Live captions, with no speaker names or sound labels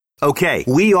Okay,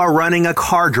 we are running a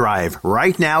car drive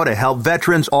right now to help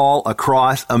veterans all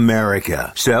across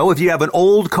America. So if you have an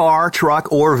old car,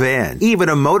 truck, or van, even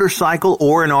a motorcycle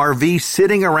or an RV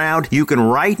sitting around, you can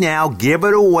right now give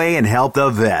it away and help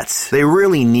the vets. They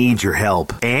really need your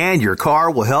help. And your car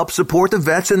will help support the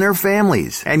vets and their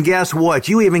families. And guess what?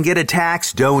 You even get a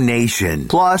tax donation.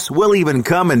 Plus, we'll even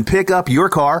come and pick up your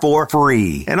car for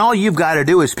free. And all you've got to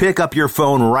do is pick up your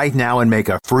phone right now and make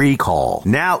a free call.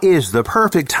 Now is the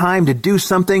perfect time to do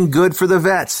something good for the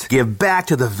vets. Give back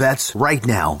to the vets right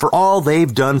now for all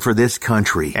they've done for this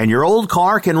country. And your old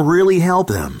car can really help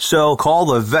them. So call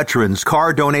the Veterans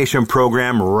Car Donation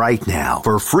Program right now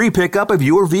for free pickup of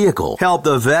your vehicle. Help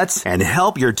the vets and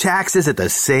help your taxes at the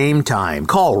same time.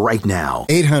 Call right now.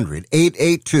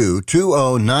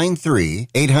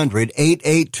 800-882-2093.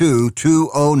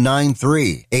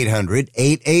 800-882-2093.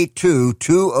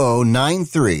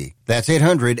 800-882-2093. That's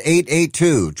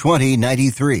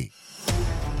 800-882-2093.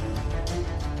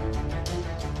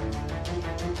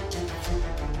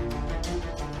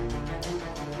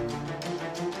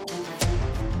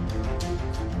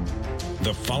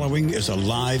 The following is a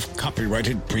live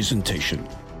copyrighted presentation.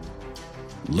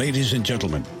 Ladies and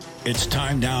gentlemen, it's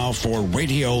time now for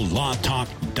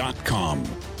RadioLawTalk.com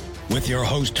with your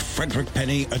host, Frederick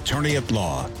Penny, attorney at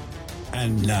law.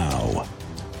 And now,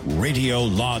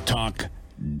 RadioLawTalk.com.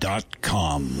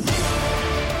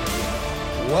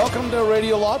 Welcome to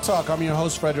Radio Law Talk. I'm your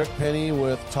host, Frederick Penny,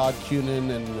 with Todd Cunin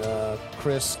and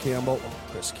Chris Campbell.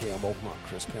 Chris Campbell, not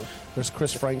Chris Campbell. There's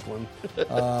Chris Franklin.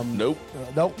 Nope.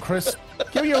 Nope, Chris.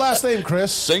 Give me your last name,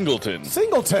 Chris. Singleton.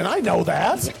 Singleton, I know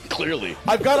that. Clearly.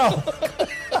 I've got a...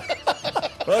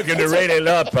 Welcome to Radio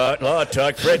Law Talk.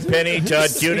 Fred Penny, Todd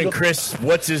Cunin, Chris,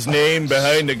 what's his name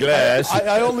behind the glass?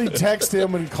 I only text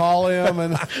him and call him,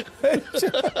 and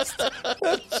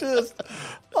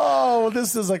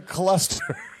this is a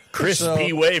cluster. Chris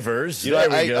P. Waivers. You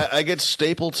know, I get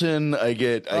Stapleton, I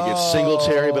get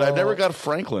Singletary, but I've never got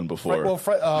Franklin before.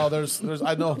 There's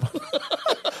I know.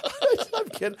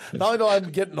 Not only do I'm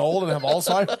getting old and have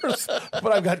Alzheimer's,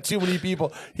 but I've got too many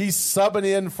people. He's subbing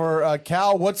in for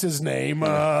Cal. What's his name?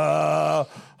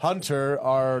 Hunter,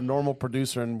 our normal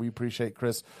producer, and we appreciate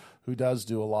Chris, who does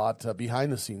do a lot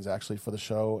behind the scenes actually for the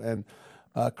show. And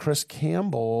Chris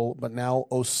Campbell, but now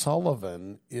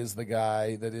O'Sullivan, is the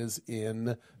guy that is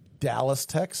in Dallas,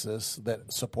 Texas,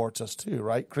 that supports us too,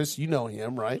 right? Chris, you know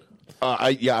him, right?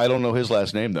 I don't know his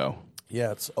last name though.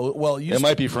 Yeah, it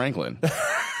might be Franklin.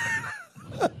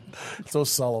 It's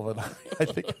O'Sullivan. I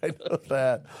think I know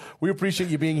that. We appreciate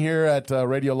you being here at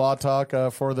Radio Law Talk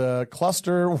for the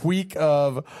cluster week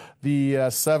of the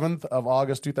 7th of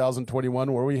August,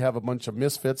 2021, where we have a bunch of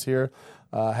misfits here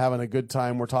having a good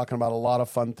time. We're talking about a lot of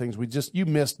fun things. You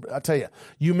missed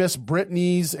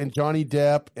Britney's and Johnny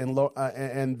Depp,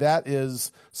 and that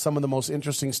is some of the most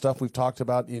interesting stuff we've talked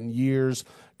about in years.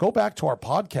 Go back to our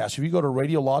podcast. If you go to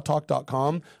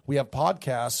RadioLawTalk.com, we have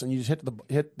podcasts, and you just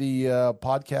hit the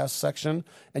podcast section,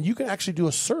 and you can actually do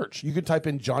a search. You can type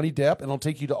in Johnny Depp, and it'll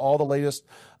take you to all the latest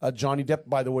Johnny Depp.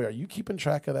 By the way, are you keeping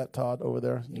track of that, Todd, over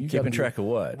there? Keeping track of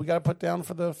what? We got to put down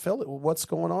for the fill what's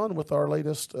going on with our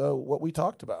latest, what we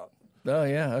talked about. Oh,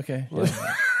 yeah, okay.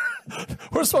 Yeah.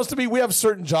 We're supposed to be. We have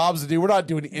certain jobs to do. We're not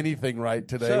doing anything right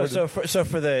today. So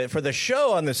for the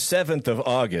show on the 7th of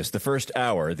August, the first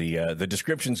hour, the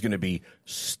description is going to be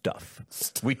stuff.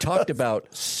 We talked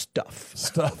about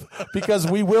stuff, because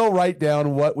we will write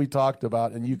down what we talked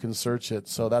about, and you can search it.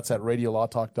 So that's at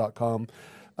RadioLawTalk.com.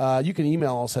 You can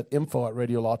email us at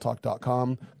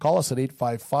info@radiolawtalk.com. Call us at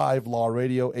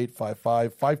 855-LAW-RADIO,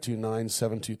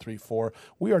 855-529-7234.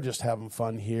 We are just having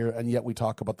fun here, and yet we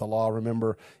talk about the law.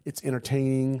 Remember, it's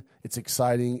entertaining, it's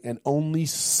exciting, and only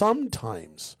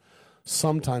sometimes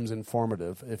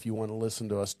informative if you want to listen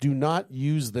to us. Do not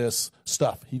use this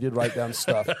stuff. He did write down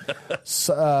stuff.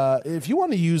 So, if you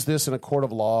want to use this in a court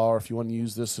of law, or if you want to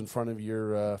use this in front of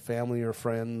your family or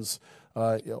friends,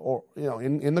 or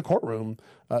in the courtroom,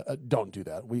 don't do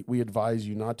that. We advise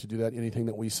you not to do that. Anything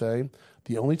that we say.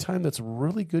 The only time that's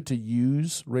really good to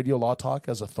use Radio Law Talk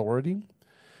as authority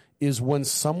is when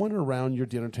someone around your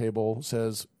dinner table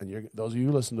says, and those of you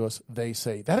who listen to us, they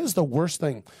say. That is the worst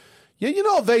thing.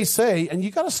 Yeah, they say, and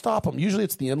you got to stop them. Usually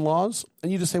it's the in-laws,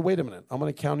 and you just say, wait a minute, I'm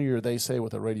going to counter your they say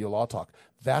with a Radio Law Talk.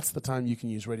 That's the time you can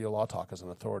use Radio Law Talk as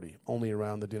an authority, only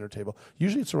around the dinner table.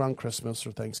 Usually it's around Christmas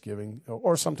or Thanksgiving,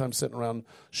 or sometimes sitting around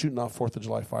shooting off 4th of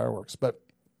July fireworks. But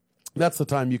that's the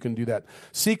time you can do that.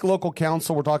 Seek local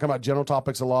counsel. We're talking about general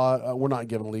topics of law. We're not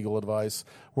giving legal advice.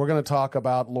 We're going to talk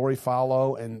about Lori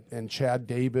Fallow and Chad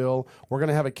Daybill. We're going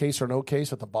to have a case or no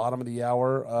case at the bottom of the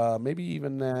hour, maybe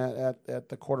even at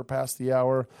the quarter past the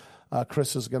hour.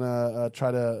 Chris is going to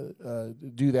try to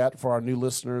do that for our new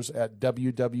listeners at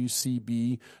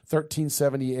WWCB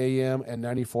 1370 AM and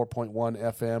 94.1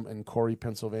 FM in Corey,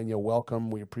 Pennsylvania.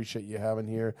 Welcome. We appreciate you having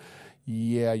here.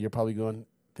 Yeah, you're probably going,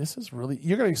 this is really,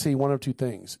 you're going to say one of two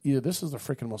things. Either this is the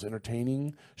freaking most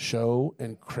entertaining show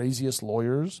and craziest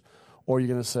lawyers, or you're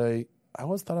going to say, I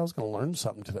always thought I was going to learn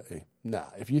something today. Nah,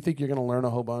 if you think you're going to learn a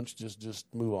whole bunch, just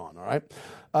move on, all right?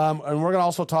 And we're going to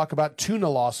also talk about tuna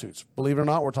lawsuits. Believe it or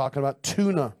not, we're talking about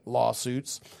tuna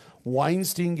lawsuits.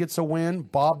 Weinstein gets a win.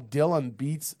 Bob Dylan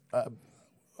beats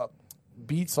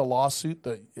a lawsuit.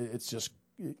 It's just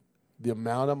the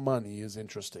amount of money is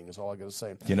interesting, is all I got to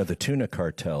say. You know, the tuna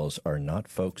cartels are not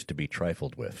folks to be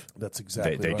trifled with. That's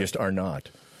exactly They right. just are not.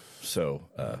 So,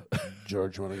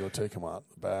 George, you want to go take him out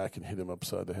the back and hit him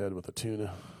upside the head with a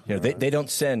tuna? you know, they don't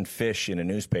send fish in a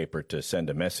newspaper to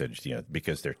send a message, you know,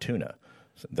 because they're tuna.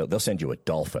 So they'll send you a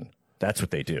dolphin. That's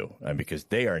what they do, because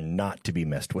they are not to be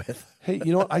messed with. Hey,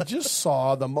 you know what? I just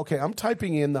saw I'm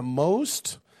typing in the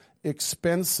most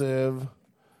expensive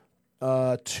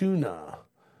tuna,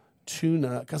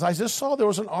 because I just saw there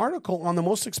was an article on the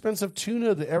most expensive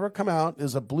tuna that ever come out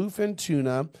is a bluefin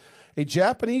tuna. A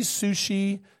Japanese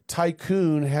sushi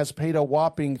tycoon has paid a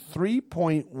whopping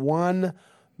 $3.1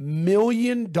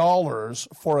 million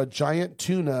for a giant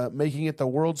tuna, making it the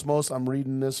world's most, I'm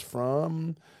reading this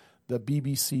from the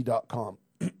BBC.com,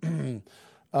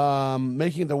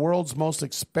 making it the world's most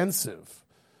expensive.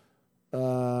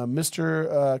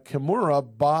 Mr. Kimura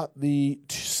bought the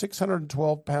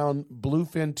 612-pound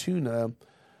bluefin tuna,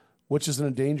 which is an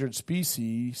endangered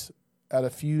species, at a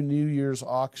few New Year's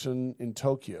auction in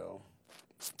Tokyo.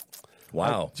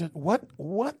 Wow.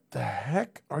 What the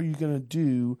heck are you going to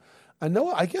do?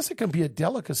 I guess it can be a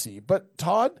delicacy, but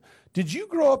Todd, did you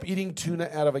grow up eating tuna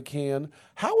out of a can?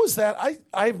 How is that?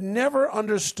 I've never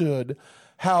understood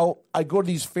how I go to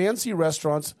these fancy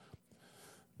restaurants.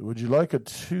 Would you like a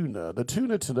tuna? The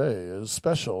tuna today is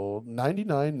special,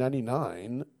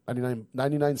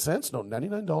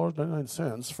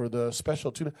 $99.99 for the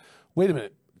special tuna. Wait a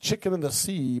minute. Chicken in the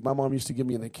Sea, my mom used to give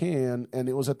me in the can, and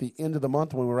it was at the end of the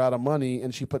month when we were out of money,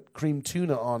 and she put cream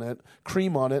on it,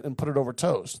 and put it over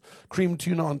toast. Cream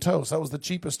tuna on toast. That was the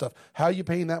cheapest stuff. How are you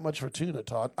paying that much for tuna,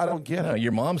 Todd? I don't get it.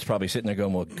 Your mom's probably sitting there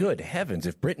going, well, good heavens,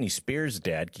 if Britney Spears'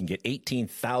 dad can get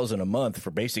 $18,000 a month for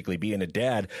basically being a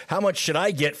dad, how much should I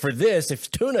get for this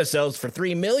if tuna sells for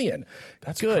 $3 million?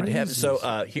 That's good crazy. heavens.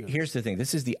 So here's the thing.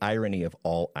 This is the irony of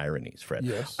all ironies, Fred.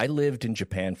 Yes. I lived in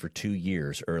Japan for 2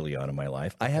 years early on in my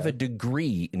life. I have a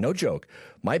degree, no joke,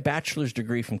 my bachelor's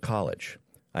degree from college.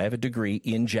 I have a degree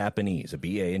in Japanese, a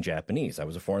BA in Japanese. I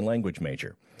was a foreign language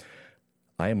major.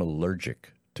 I am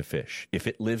allergic to fish. If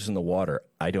it lives in the water,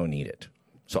 I don't eat it.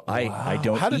 So I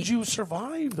don't. How did you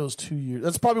survive those 2 years?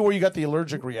 That's probably where you got the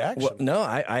allergic reaction. Well, no,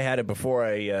 I had it before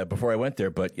I went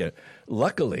there, but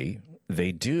luckily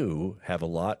they do have a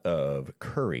lot of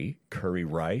curry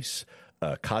rice,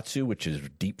 katsu, which is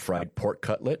deep fried pork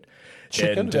cutlet.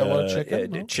 Chicken,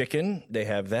 chicken. No? Chicken, they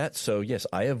have that. So, yes,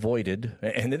 I avoided.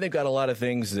 And then they've got a lot of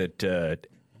things that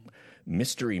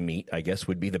mystery meat, I guess,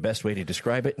 would be the best way to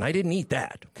describe it. And I didn't eat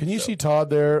that. Can you see Todd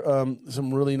there?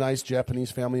 Some really nice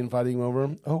Japanese family inviting him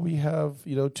over. Oh, we have,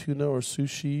 tuna or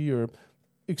sushi or,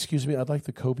 excuse me, I'd like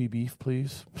the Kobe beef,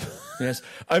 please. Yes,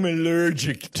 I'm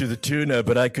allergic to the tuna,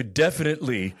 but I could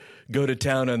definitely go to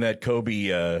town on that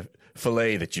Kobe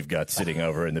filet that you've got sitting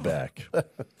over in the back.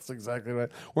 That's exactly right.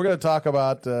 We're going to talk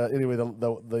about,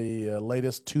 the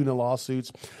latest tuna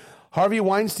lawsuits. Harvey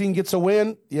Weinstein gets a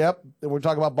win. Yep. We're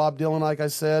talking about Bob Dylan, like I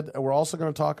said. And we're also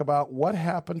going to talk about what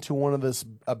happened to one of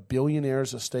a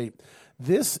billionaire's estate.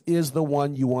 This is the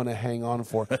one you want to hang on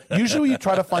for. Usually you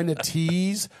try to find a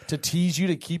tease to tease you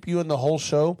to keep you in the whole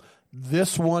show.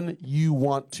 This one you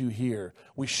want to hear.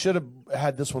 We should have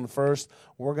had this one first.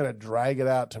 We're going to drag it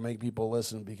out to make people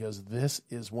listen because this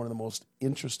is one of the most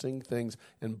interesting things.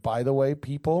 And by the way,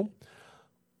 people,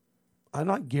 I'm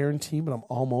not guaranteeing, but I'm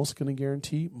almost going to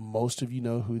guarantee most of you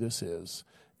know who this is.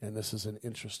 And this is an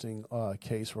interesting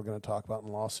case we're going to talk about in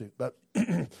the lawsuit. But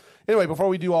anyway, before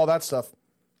we do all that stuff,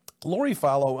 Lori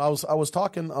Fallow, I was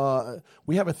talking,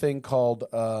 we have a thing called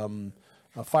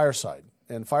Fireside.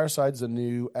 And Fireside's a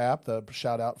new app, the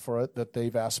shout out for it, that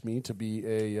they've asked me to be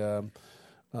a,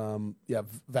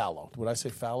 Vallow. Would I say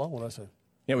Fallow? What did I say?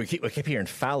 Yeah, we keep hearing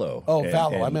fallow. Oh,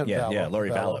 Vallow. I meant Vallow. Yeah,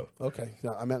 Lori Vallow. Okay.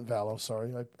 No, I meant Vallow. Sorry.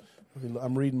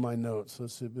 I'm reading my notes.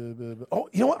 Let's see. Oh,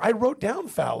 you know what? I wrote down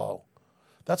Fallow.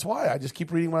 That's why. I just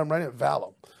keep reading what I'm writing at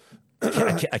Vallow.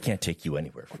 I can't take you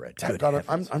anywhere, Fred. Good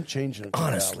heavens. I'm changing it to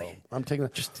honestly. Vallow. I'm taking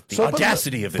it. Just the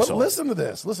audacity of this. But listen to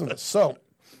this. So,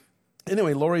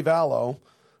 anyway, Lori Vallow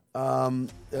I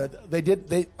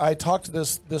talked to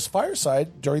this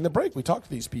fireside during the break. We talked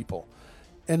to these people,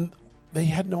 and they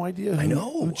had no idea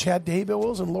who Chad Daybell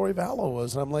was and Lori Vallow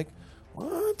was. And I'm like,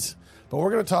 what? But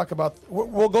we're going to talk about,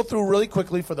 we'll go through really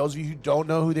quickly for those of you who don't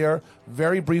know who they are,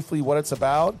 very briefly what it's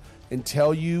about, and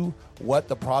tell you what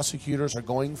the prosecutors are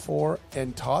going for.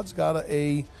 And Todd's got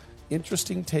a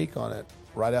interesting take on it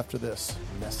right after this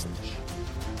message.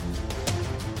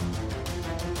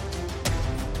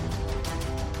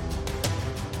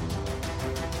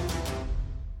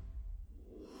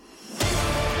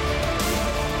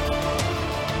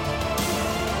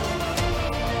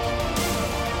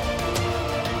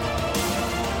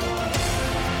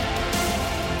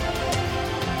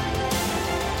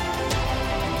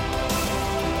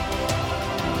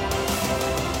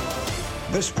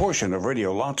 This portion of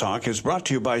Radio Law Talk is brought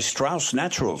to you by Strauss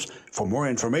Naturals. For more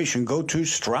information, go to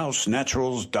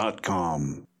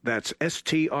StraussNaturals.com. That's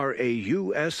STRAUSS,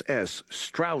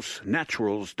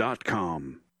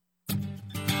 StraussNaturals.com.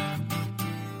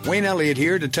 Wayne Elliott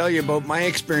here to tell you about my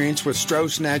experience with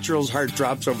Strauss Naturals Heart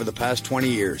Drops over the past 20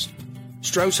 years.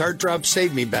 Strauss Heart Drops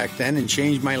saved me back then and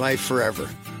changed my life forever.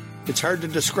 It's hard to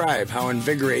describe how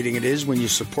invigorating it is when you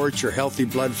support your healthy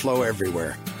blood flow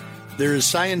everywhere. There is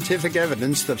scientific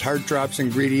evidence that Heart Drops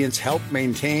ingredients help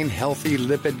maintain healthy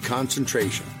lipid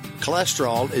concentration.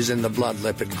 Cholesterol is in the blood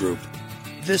lipid group.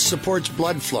 This supports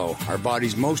blood flow, our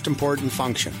body's most important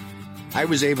function. I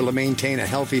was able to maintain a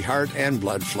healthy heart and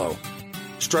blood flow.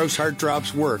 Strauss Heart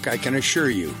Drops work, I can assure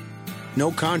you.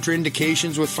 No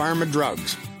contraindications with pharma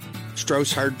drugs.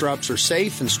 Strauss Heart Drops are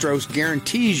safe, and Strauss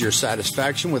guarantees your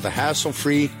satisfaction with a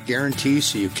hassle-free guarantee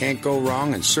so you can't go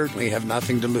wrong and certainly have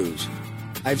nothing to lose.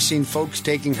 I've seen folks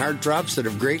taking Heart Drops that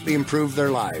have greatly improved their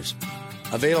lives.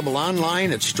 Available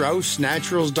online at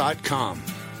StraussNaturals.com.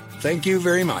 Thank you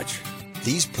very much.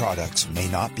 These products may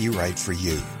not be right for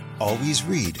you. Always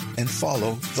read and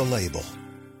follow the label.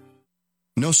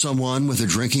 Know someone with a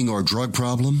drinking or drug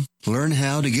problem? Learn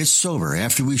how to get sober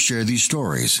after we share these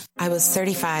stories. I was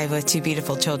 35 with 2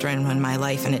 beautiful children when my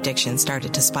life and addiction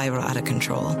started to spiral out of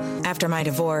control. After my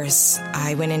divorce,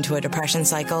 I went into a depression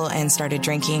cycle and started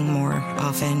drinking more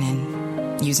often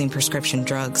and using prescription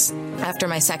drugs. After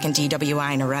my second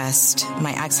DWI and arrest,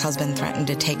 my ex-husband threatened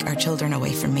to take our children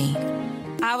away from me.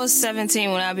 I was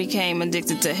 17 when I became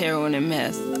addicted to heroin and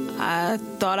meth. I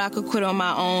thought I could quit on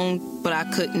my own, but I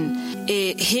couldn't.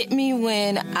 It hit me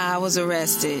when I was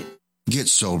arrested. Get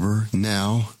sober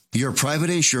now. Your private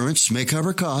insurance may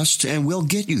cover costs and we'll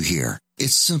get you here.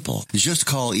 It's simple. Just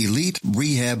call Elite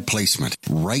Rehab Placement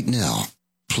right now.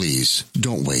 Please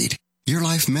don't wait. Your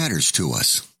life matters to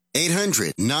us.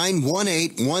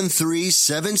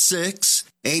 800-918-1376.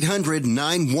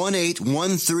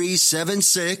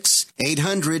 800-918-1376.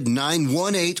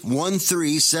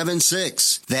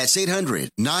 800-918-1376. That's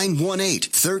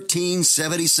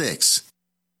 800-918-1376.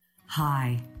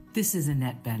 Hi, this is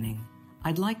Annette Benning.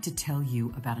 I'd like to tell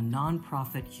you about a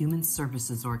nonprofit human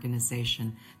services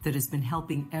organization that has been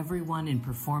helping everyone in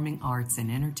performing arts and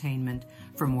entertainment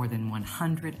for more than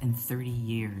 130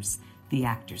 years, the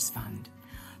Actors Fund.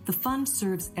 The fund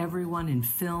serves everyone in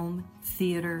film,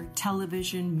 theater,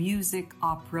 television, music,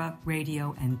 opera,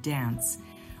 radio, and dance,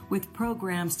 with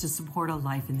programs to support a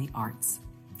life in the arts.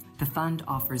 The fund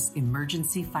offers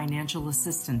emergency financial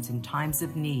assistance in times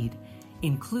of need,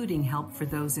 including help for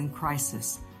those in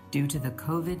crisis due to the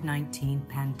COVID-19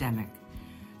 pandemic.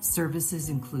 Services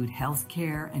include health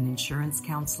care and insurance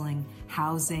counseling,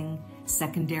 housing,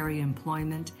 secondary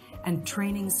employment, and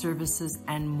training services,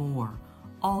 and more,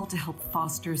 all to help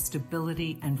foster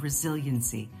stability and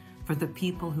resiliency for the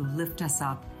people who lift us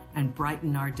up and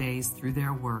brighten our days through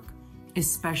their work,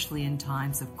 especially in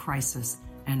times of crisis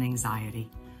and anxiety.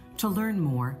 To learn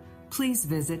more, please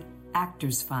visit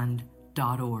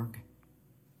actorsfund.org.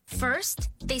 First,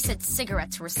 they said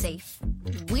cigarettes were safe.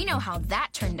 We know how that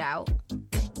turned out.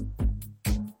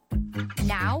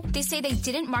 Now, they say they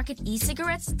didn't market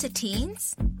e-cigarettes to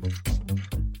teens.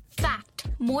 Fact,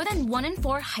 more than 1 in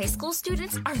 4 high school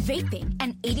students are vaping,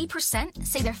 and 80%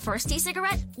 say their first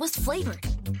e-cigarette was flavored.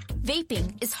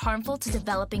 Vaping is harmful to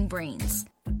developing brains.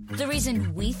 The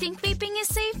reason we think vaping is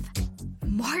safe?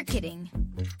 Marketing.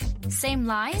 Same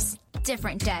lies,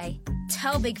 different day.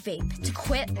 Tell Big Vape to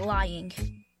quit lying.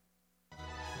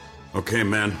 Okay,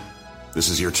 man, this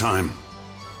is your time.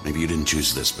 Maybe you didn't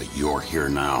choose this, but you're here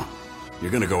now.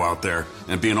 You're gonna go out there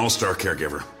and be an all-star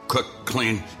caregiver. Cook,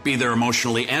 clean, be there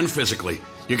emotionally and physically.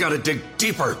 You gotta dig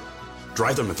deeper.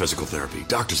 Drive them to physical therapy,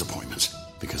 doctor's appointments,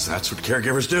 because that's what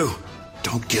caregivers do.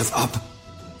 Don't give up.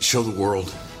 Show the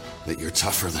world that you're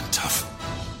tougher than tough.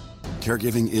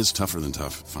 Caregiving is tougher than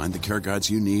tough. Find the care guides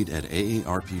you need at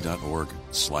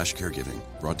aarp.org/caregiving.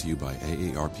 Brought to you by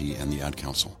AARP and the Ad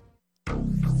Council.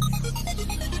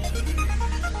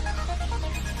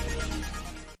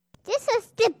 This is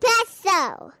the best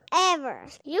show ever.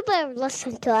 You better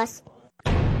listen to us.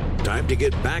 Time to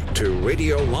get back to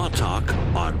Radio Law Talk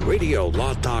on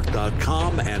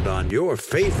RadioLawTalk.com and on your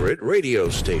favorite radio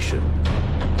station.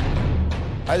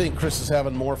 I think Chris is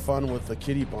having more fun with the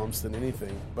kitty bumps than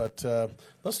anything. But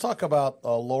let's talk about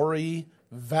Lori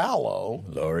Vallow.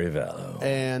 Lori Vallow.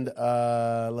 And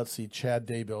let's see, Chad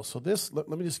Daybell. So this, let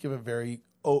me just give a very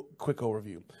quick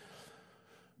overview.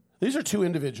 These are two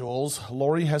individuals.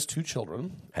 Lori has two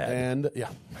children. And,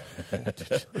 yeah.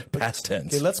 Past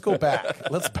tense. Okay, let's go back.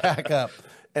 Let's back up.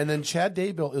 And then Chad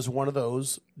Daybell is one of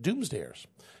those doomsdayers.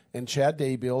 And Chad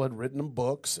Daybell had written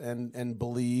books and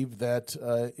believed that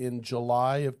in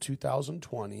July of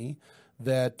 2020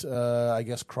 that I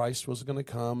guess Christ was going to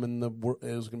come and it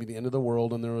was going to be the end of the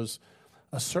world, and there was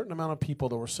a certain amount of people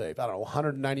that were saved. I don't know,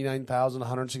 199,000,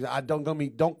 160.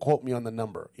 Don't quote me on the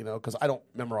number, because I don't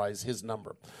memorize his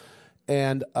number.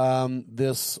 And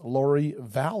this Lori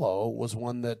Vallow was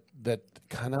one that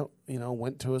kind of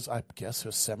went to his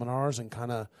seminars and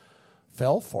kind of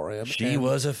fell for him. She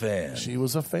was a fan. She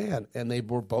was a fan, and they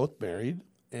were both married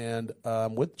and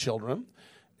with children.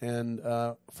 And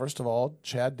first of all,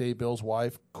 Chad Daybell's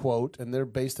wife, quote, and they're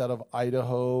based out of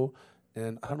Idaho.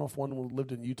 And I don't know if one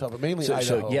lived in Utah, but mainly Idaho.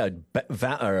 So, yeah,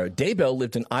 Daybell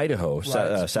lived in Idaho,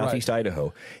 Right, southeast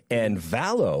Idaho. And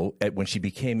Vallow, when she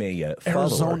became a follower,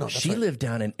 Arizona, she lived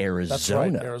down in Arizona. That's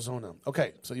right, Arizona.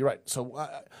 Okay, so you're right. So,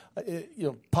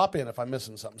 pop in if I'm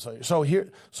missing something.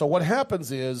 So what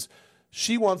happens is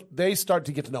they start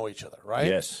to get to know each other, right?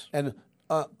 Yes. And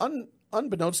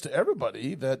unbeknownst to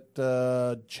everybody, that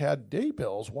Chad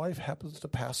Daybell's wife happens to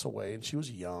pass away, and she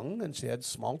was young, and she had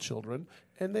small children,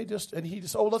 and he just,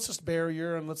 let's just bury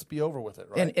her and let's be over with it,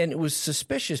 right? And it was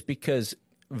suspicious because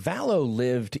Vallow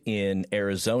lived in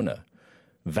Arizona.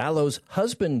 Vallow's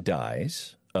husband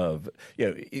dies of,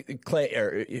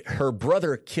 her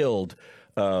brother killed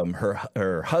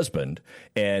her husband,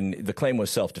 and the claim was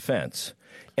self-defense.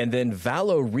 And then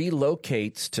Vallow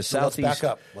relocates to southeast.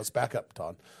 Let's back up,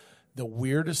 Todd. The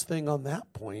weirdest thing on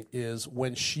that point is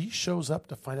when she shows up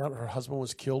to find out her husband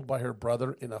was killed by her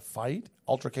brother in a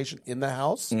altercation in the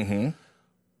house,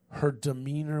 her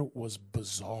demeanor was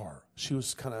bizarre. She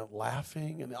was kind of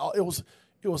laughing, and it was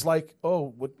like,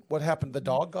 oh, what happened? The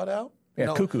dog got out? Yeah,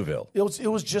 Cuckooville. It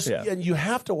was just, and you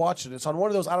have to watch it. It's on one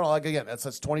of those, I don't know, like again, that's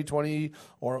 2020,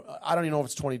 or I don't even know if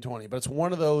it's 2020, but it's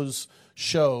one of those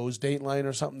shows, Dateline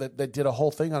or something, that did a whole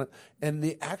thing on it. And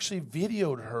they actually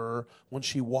videoed her when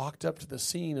she walked up to the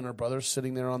scene, and her brother's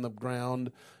sitting there on the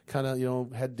ground, kind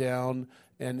of, head down,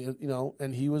 and,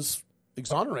 and he was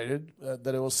exonerated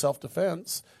that it was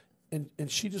self-defense.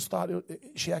 And she just thought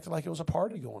she acted like it was a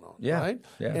party going on, right?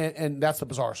 Yeah. And that's the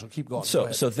bizarre. So keep going. So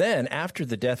then, after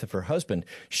the death of her husband,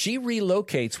 she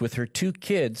relocates with her two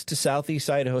kids to southeast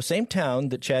Idaho, same town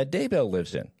that Chad Daybell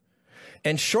lives in.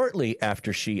 And shortly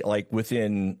after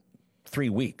within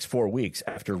 4 weeks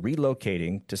after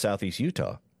relocating to southeast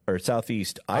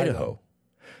Idaho,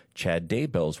 Chad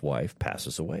Daybell's wife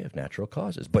passes away of natural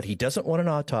causes. But he doesn't want an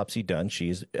autopsy done.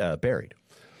 She's buried.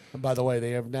 And by the way,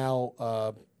 they have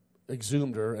now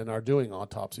exhumed her and are doing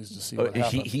autopsies to see what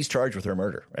happened. He's charged with her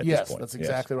murder at this point. Yes, that's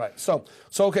exactly right. So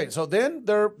then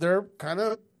they're kind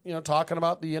of talking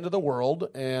about the end of the world,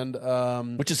 and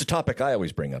which is a topic I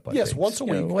always bring up. Yes, once a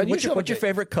week. What's your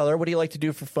favorite color? What do you like to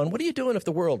do for fun? What are you doing if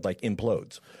the world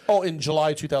implodes? Oh, in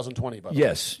July 2020. By the way.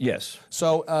 Yes.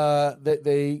 So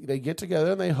they get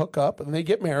together and they hook up and they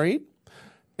get married,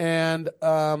 and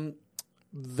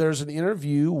there's an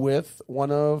interview with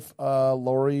one of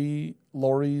Lori's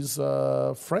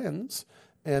friends,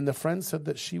 and the friend said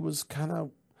that she was kind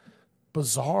of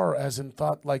bizarre, as in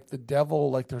thought like the devil,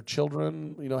 like their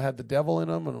children, had the devil in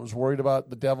them, and was worried about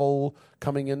the devil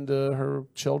coming into her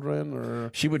children. Or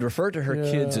she would refer to her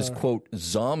kids as, quote,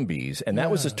 zombies, and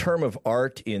that was a term of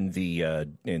art in the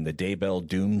Daybell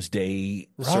doomsday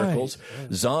circles.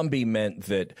 Right. Zombie meant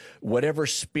that whatever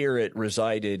spirit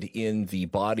resided in the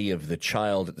body of the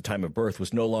child at the time of birth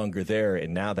was no longer there,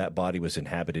 and now that body was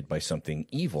inhabited by something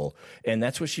evil, and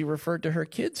that's what she referred to her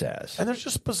kids as. And it's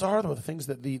just bizarre, though, the things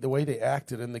that the way they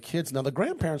acted, and the kids. Now, the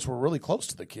grandparents were really close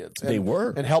to the kids. They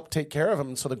were. And helped take care of them.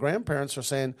 And so the grandparents are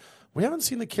saying, we haven't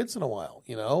seen the kids in a while,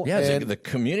 Yeah, the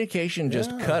communication just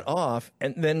cut off.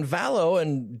 And then Vallow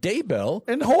and Daybell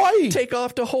in Hawaii take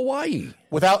off to Hawaii.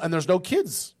 And there's no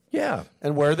kids Yeah.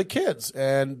 And where are the kids?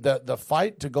 And the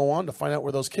fight to go on to find out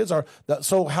where those kids are.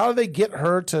 So how do they get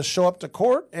her to show up to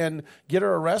court and get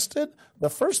her arrested? The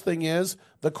first thing is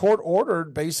the court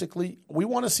ordered, basically, we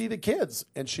want to see the kids.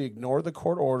 And she ignored the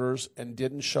court orders and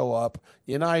didn't show up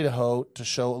in Idaho to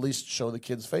at least show the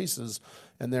kids' faces.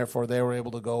 And therefore, they were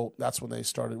able to go. That's when they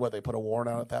started. They put a warrant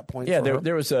out at that point. Yeah,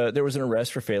 there was an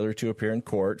arrest for failure to appear in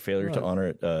court, failure to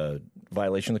honor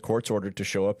violation of the court's order to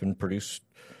show up and produce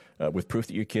with proof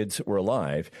that your kids were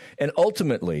alive. And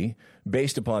ultimately,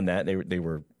 based upon that, they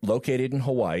were located in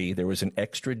Hawaii. There was an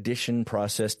extradition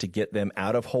process to get them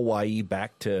out of Hawaii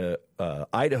back to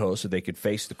Idaho so they could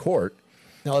face the court.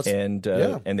 And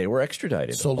they were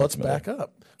extradited. So let's back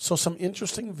up. So some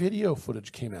interesting video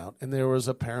footage came out, and there was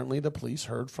apparently the police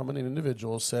heard from an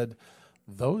individual said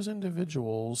those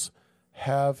individuals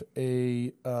have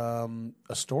a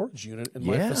storage unit in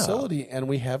my facility, and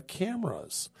we have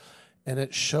cameras. And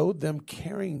it showed them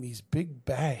carrying these big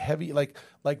heavy, like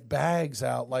bags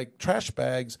out, like trash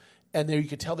bags. And there you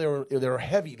could tell they were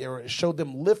heavy. It showed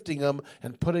them lifting them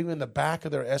and putting them in the back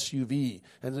of their SUV,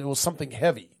 and it was something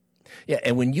heavy. Yeah,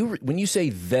 and when you say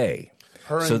they,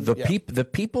 the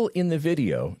people in the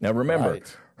video. Now remember,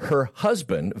 her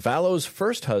husband, Valo's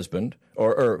first husband,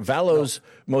 or Valo's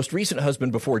most recent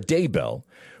husband before Daybell,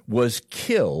 was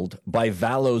killed by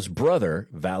Valo's brother.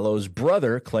 Valo's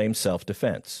brother claimed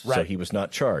self-defense, so he was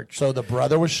not charged. So the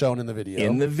brother was shown in the video.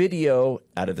 In the video,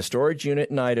 out of the storage unit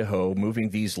in Idaho, moving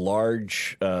these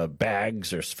large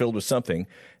bags or filled with something.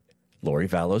 Lori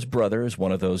Valo's brother is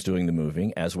one of those doing the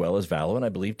moving, as well as Valo, and I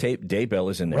believe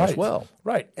Daybell is in there as well.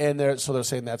 Right, and they're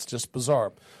saying that's just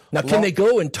bizarre. Now, can they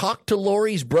go and talk to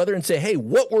Lori's brother and say, hey,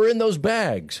 what were in those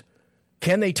bags?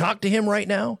 Can they talk to him right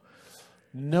now?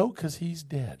 No, because he's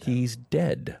dead. He's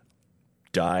dead.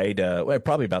 Died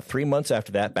probably about 3 months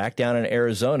after that, back down in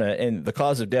Arizona, and the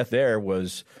cause of death there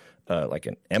was like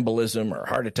an embolism or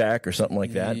heart attack or something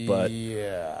like that. But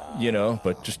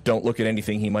but just don't look at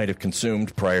anything he might have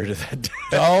consumed prior to that.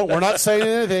 No, we're not saying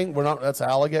anything. We're not. That's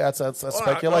that's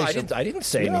speculation. I didn't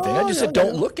say anything. I just said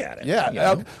don't look at it. Yeah. You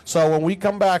know? So when we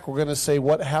come back, we're going to say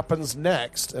what happens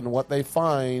next and what they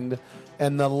find,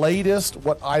 and the latest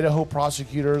what Idaho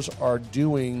prosecutors are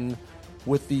doing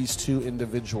with these two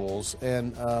individuals.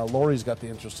 And Lori's got the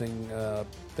interesting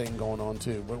thing going on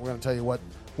too. But we're going to tell you what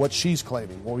she's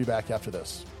claiming. We'll be back after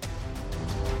this.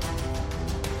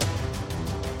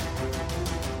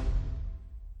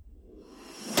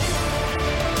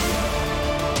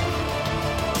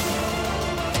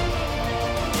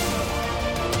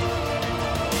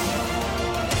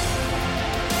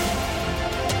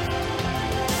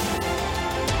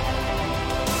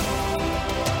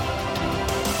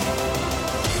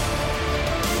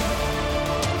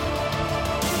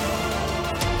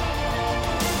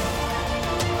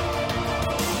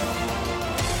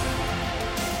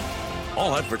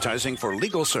 All advertising for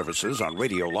legal services on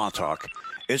Radio Law Talk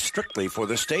is strictly for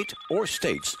the state or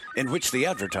states in which the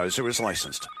advertiser is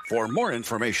licensed. For more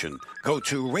information, go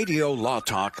to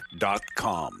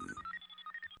radiolawtalk.com.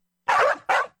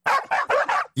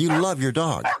 You love your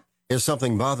dog. Is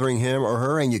something bothering him or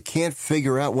her and you can't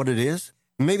figure out what it is?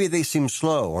 Maybe they seem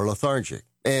slow or lethargic,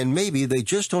 and maybe they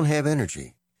just don't have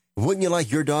energy. Wouldn't you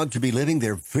like your dog to be living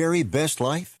their very best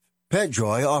life?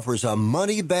 PetJoy offers a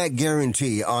money-back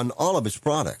guarantee on all of its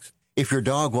products. If your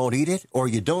dog won't eat it or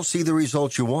you don't see the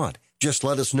results you want, just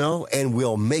let us know and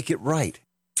we'll make it right.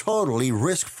 Totally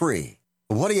risk-free.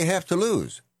 What do you have to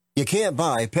lose? You can't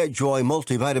buy PetJoy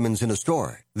multivitamins in a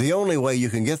store. The only way you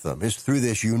can get them is through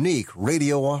this unique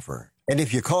radio offer. And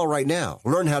if you call right now,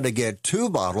 learn how to get 2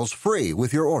 bottles free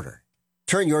with your order.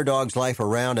 Turn your dog's life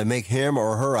around and make him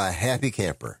or her a happy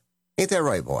camper. Ain't that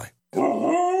right, boy?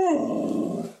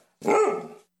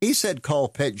 He said call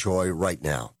PetJoy right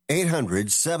now.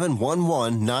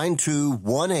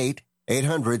 800-711-9218.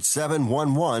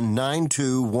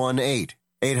 800-711-9218.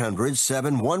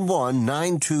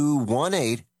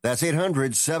 800-711-9218. That's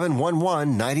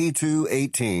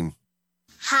 800-711-9218.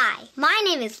 Hi, my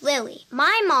name is Lily.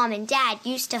 My mom and dad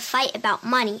used to fight about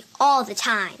money all the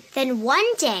time. Then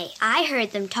one day, I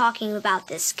heard them talking about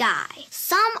this guy,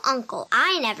 some uncle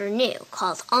I never knew,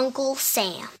 called Uncle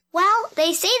Sam. Well,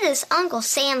 they say this Uncle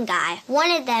Sam guy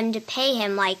wanted them to pay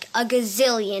him like $1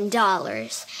 gazillion,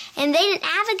 and they didn't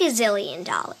have $1 gazillion.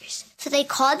 So they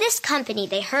called this company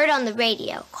they heard on the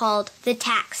radio called the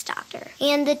Tax Doctor.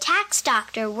 And the Tax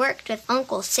Doctor worked with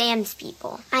Uncle Sam's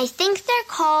people. I think they're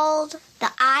called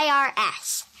the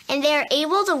IRS. And they were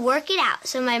able to work it out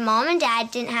so my mom and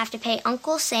dad didn't have to pay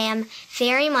Uncle Sam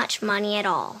very much money at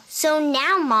all. So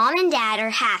now mom and dad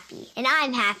are happy, and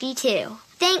I'm happy too.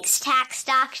 Thanks, Tax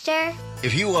Doctor.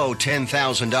 If you owe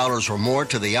 $10,000 or more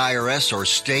to the IRS or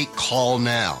state, call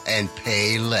now and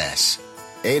pay less.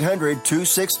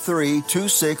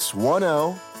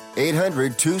 800-263-2610.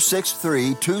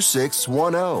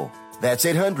 800-263-2610. That's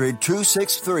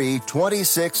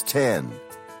 800-263-2610.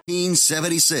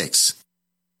 1976.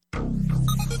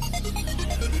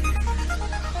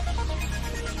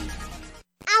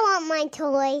 I want my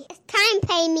toy. It's time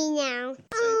pay me now.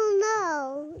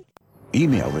 Oh, no.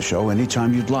 Email the show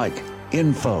anytime you'd like.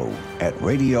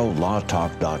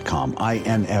 info@radiolawtalk.com.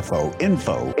 INFO,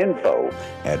 info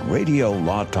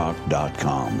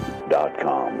 @radiolawtalk.com.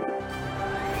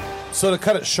 So to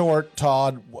cut it short,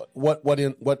 Todd,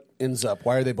 what ends up?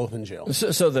 Why are they both in jail?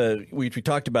 So we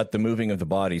talked about the moving of the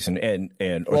bodies and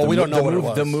we don't know what it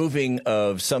was. The moving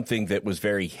of something that was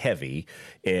very heavy,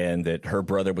 and that her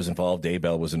brother was involved,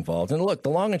 Daybell was involved. And look, the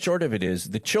long and short of it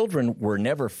is the children were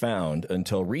never found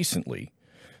until recently.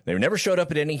 They never showed up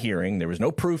at any hearing. There was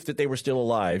no proof that they were still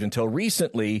alive until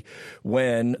recently,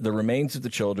 when the remains of the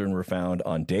children were found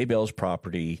on Daybell's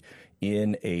property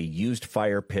in a used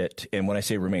fire pit. And when I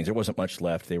say remains, there wasn't much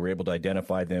left. They were able to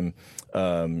identify them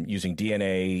using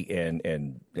DNA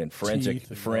and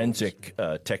forensic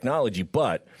technology.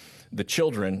 But the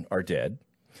children are dead,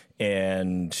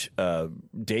 and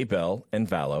Daybell and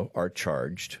Vallow are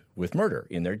charged with murder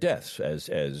in their deaths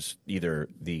as either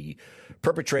the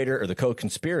perpetrator or the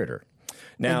co-conspirator.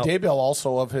 Now, and Daybell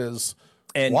also of his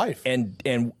wife.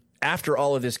 And after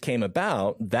all of this came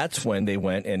about, that's when they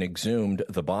went and exhumed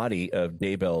the body of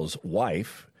Daybell's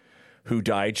wife, who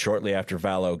died shortly after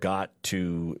Vallow got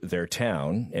to their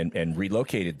town and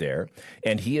relocated there.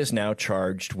 And he is now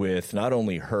charged with not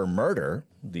only her murder,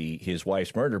 his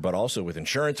wife's murder, but also with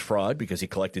insurance fraud, because he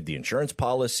collected the insurance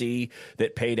policy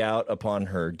that paid out upon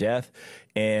her death.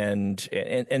 And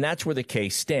that's where the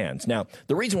case stands. Now,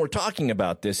 the reason we're talking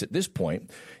about this at this point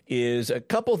is a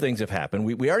couple of things have happened.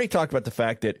 We already talked about the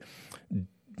fact that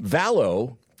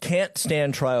Vallow can't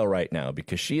stand trial right now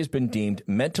because she has been deemed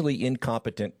mentally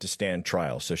incompetent to stand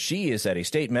trial. So she is at a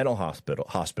state mental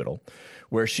hospital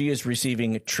where she is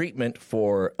receiving treatment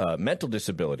for mental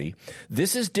disability.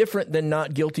 This is different than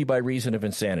not guilty by reason of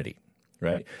insanity,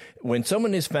 right? When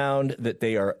someone is found that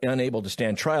they are unable to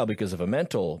stand trial because of a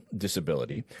mental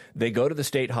disability, they go to the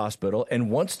state hospital, and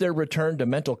once they're returned to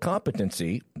mental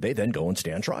competency, they then go and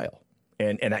stand trial.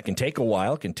 And that can take a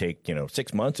while, can take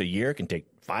 6 months, a year, can take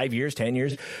 5 years, 10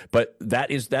 years, but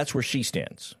that's where she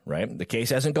stands, right? The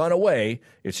case hasn't gone away.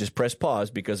 It's just pressed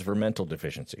pause because of her mental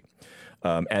deficiency,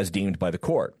 as deemed by the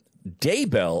court.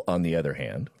 Daybell, on the other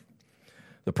hand,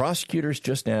 the prosecutors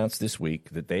just announced this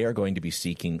week that they are going to be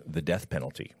seeking the death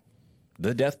penalty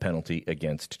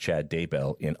against Chad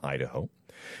Daybell in Idaho.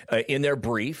 In their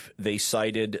brief, they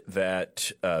cited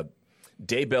that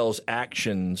Daybell's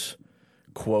actions,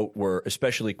 quote, were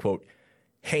especially, quote,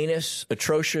 heinous,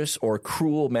 atrocious, or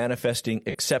cruel, manifesting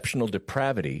exceptional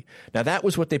depravity. Now, that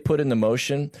was what they put in the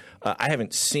motion. I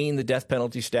haven't seen the death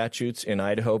penalty statutes in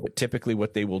Idaho, but typically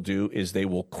what they will do is they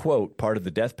will quote part of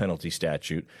the death penalty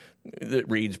statute that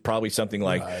reads probably something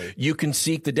like, you can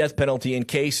seek the death penalty in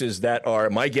cases that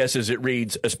are, my guess is it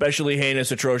reads, especially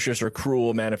heinous, atrocious, or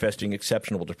cruel, manifesting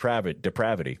exceptional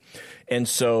depravity. And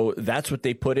so that's what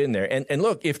they put in there. And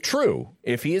look,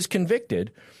 if he is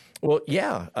convicted, well,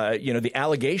 yeah, the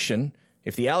allegation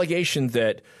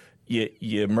that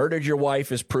you murdered your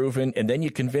wife is proven, and then you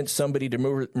convinced somebody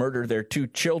to murder their two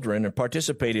children and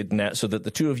participated in that so that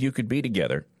the two of you could be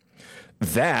together,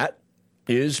 that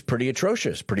is pretty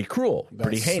atrocious, pretty cruel,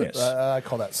 pretty heinous. I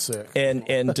call that sick.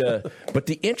 But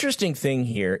the interesting thing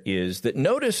here is that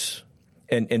notice,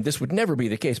 and this would never be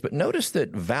the case, but notice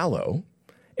that Vallow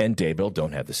and Daybell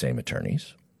don't have the same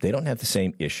attorneys. They don't have the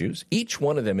same issues. Each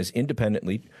one of them is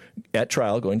independently at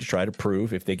trial going to try to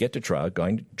prove, if they get to trial,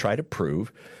 going to try to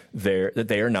prove that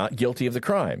they are not guilty of the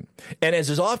crime. And as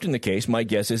is often the case, my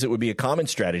guess is it would be a common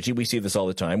strategy. We see this all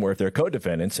the time, where if they're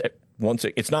co-defendants, once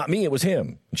it's not me, it was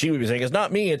him. She would be saying, it's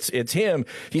not me, it's him.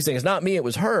 He's saying, it's not me, it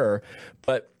was her.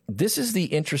 But this is the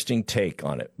interesting take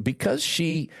on it. Because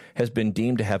she has been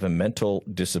deemed to have a mental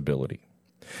disability,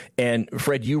 and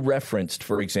Fred, you referenced,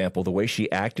 for example, the way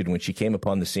she acted when she came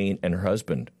upon the scene and her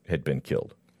husband had been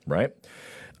killed, right?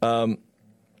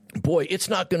 Boy, it's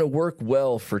not going to work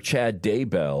well for Chad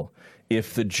Daybell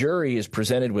if the jury is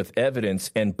presented with evidence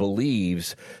and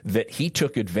believes that he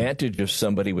took advantage of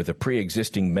somebody with a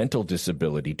pre-existing mental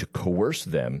disability to coerce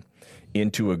them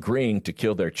into agreeing to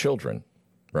kill their children.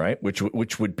 Right,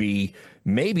 which would be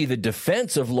maybe the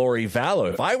defense of Lori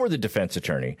Vallow. If I were the defense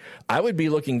attorney, I would be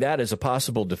looking at that as a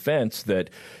possible defense, that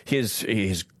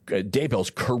his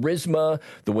Daybell's charisma,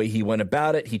 the way he went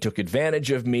about it. He took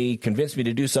advantage of me, convinced me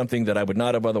to do something that I would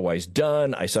not have otherwise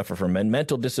done. I suffer from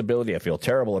mental disability. I feel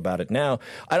terrible about it now.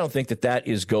 I don't think that that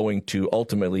is going to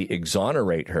ultimately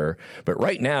exonerate her. But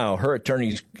right now, her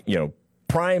attorney's,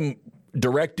 prime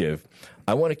directive,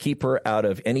 I want to keep her out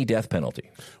of any death penalty.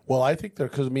 Well, I think there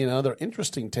could be another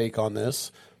interesting take on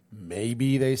this.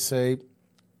 Maybe they say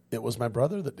it was my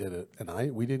brother that did it,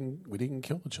 and we didn't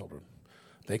kill the children.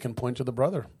 They can point to the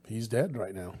brother. He's dead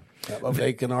right now.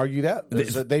 They can argue that.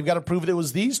 They've got to prove that it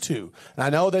was these two. And I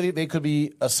know that they could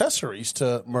be accessories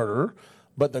to murder,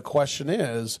 but the question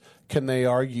is, can they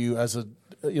argue as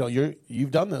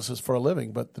you've done this as for a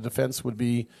living, but the defense would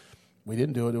be, we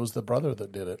didn't do it. It was the brother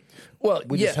that did it. Well,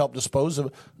 we just helped dispose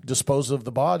of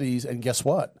the bodies. And guess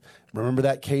what? Remember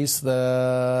that case? Who's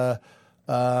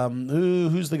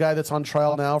the guy that's on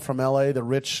trial now from L.A., the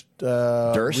rich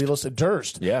real estate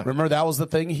Durst? Yeah, remember that was the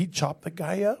thing. He chopped the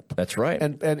guy up. That's right.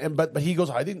 But he goes,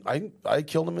 I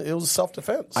killed him. It was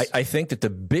self-defense. I think that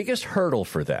the biggest hurdle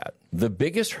for that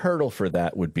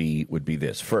would be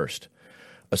this. First,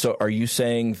 so are you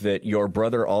saying that your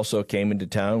brother also came into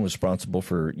town, was responsible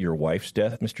for your wife's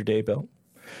death, Mr. Daybell?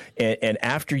 And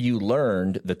after you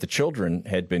learned that the children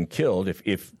had been killed,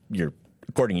 if you're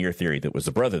according to your theory, that was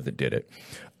the brother that did it.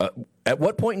 At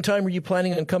what point in time were you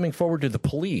planning on coming forward to the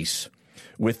police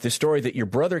with the story that your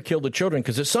brother killed the children?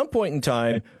 Because at some point in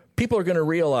time, people are going to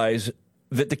realize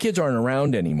that the kids aren't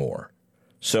around anymore.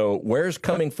 So where's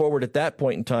coming forward at that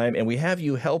point in time? And we have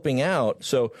you helping out.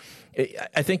 So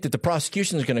I think that the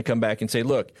prosecution is going to come back and say,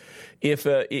 look, if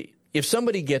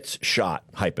somebody gets shot,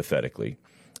 hypothetically,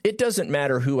 it doesn't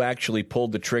matter who actually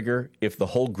pulled the trigger if the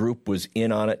whole group was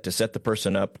in on it to set the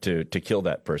person up to kill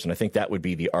that person. I think that would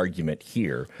be the argument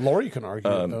here. Lori can argue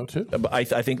it, though, too. I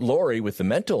think Lori, with the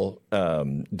mental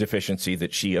deficiency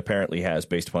that she apparently has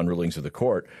based upon rulings of the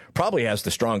court, probably has the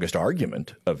strongest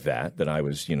argument of that I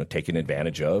was, taken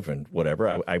advantage of and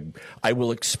whatever. I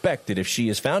will expect that if she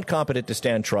is found competent to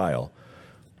stand trial,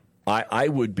 I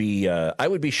would be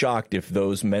shocked if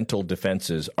those mental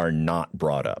defenses are not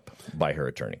brought up by her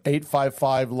attorney.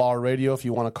 855-LAW-RADIO if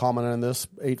you want to comment on this.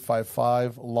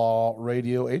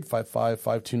 855-LAW-RADIO,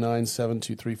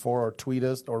 855-529-7234, or tweet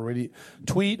us, or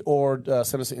tweet or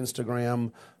send us an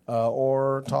Instagram,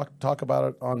 or talk about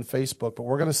it on Facebook. But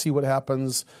we're going to see what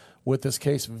happens with this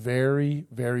case. Very,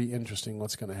 very interesting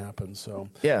what's going to happen. So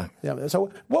yeah. So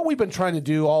what we've been trying to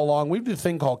do all along, we do a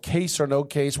thing called Case or No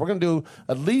Case. We're going to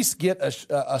at least get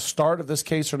a start of this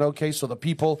Case or No Case so the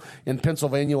people in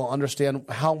Pennsylvania will understand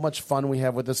how much fun we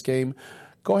have with this game.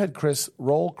 Go ahead, Chris.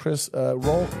 Roll.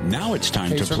 Now it's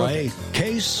time to play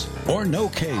Case or No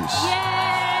Case.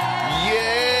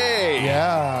 Yay!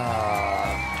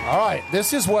 Yeah. All right.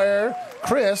 This is where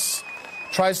Chris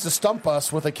tries to stump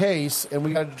us with a case, and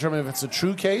we got to determine if it's a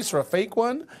true case or a fake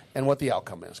one and what the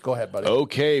outcome is. Go ahead, buddy.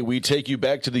 Okay, we take you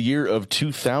back to the year of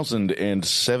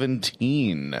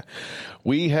 2017.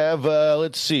 We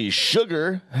have,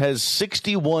 Sugar has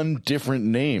 61 different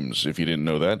names, if you didn't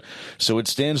know that. So it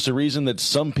stands to reason that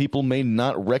some people may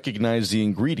not recognize the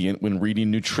ingredient when reading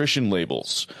nutrition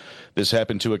labels. This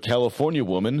happened to a California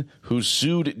woman who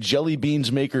sued jelly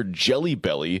beans maker Jelly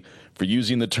Belly for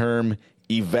using the term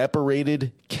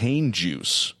evaporated cane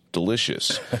juice.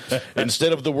 Delicious.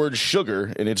 Instead of the word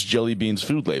sugar in its jelly beans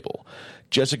food label.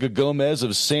 Jessica Gomez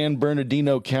of San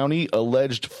Bernardino County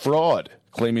alleged fraud,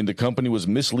 claiming the company was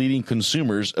misleading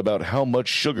consumers about how much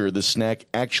sugar the snack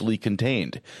actually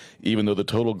contained, even though the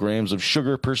total grams of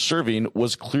sugar per serving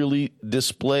was clearly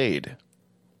displayed.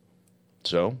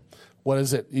 So? What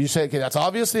is it? You say, okay, that's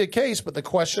obviously a case, but the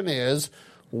question is,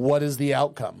 what is the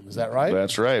outcome? Is that right?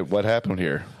 That's right. What happened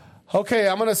here? Okay,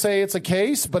 I'm going to say it's a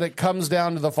case, but it comes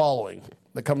down to the following.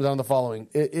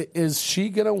 Is she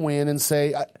going to win and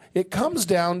say it comes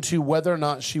down to whether or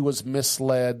not she was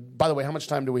misled? By the way, how much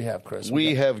time do we have, Chris?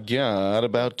 We have got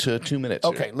about 2 minutes.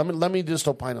 Okay, here. let me just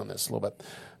opine on this a little bit.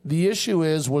 The issue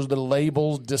was the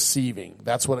label deceiving?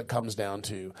 That's what it comes down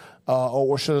to.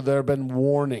 Or should there have been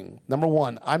warning? Number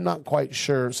one, I'm not quite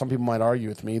sure. Some people might argue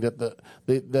with me that the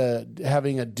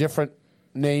having a different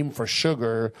name for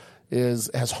sugar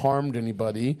has harmed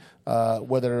anybody,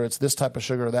 whether it's this type of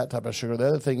sugar or that type of sugar. The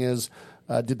other thing is,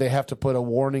 did they have to put a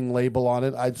warning label on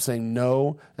it? I'd say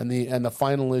no. And the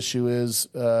final issue is,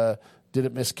 did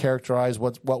it mischaracterize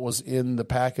what was in the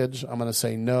package? I'm going to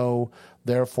say no.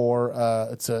 Therefore,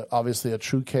 it's obviously a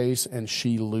true case, and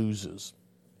she loses.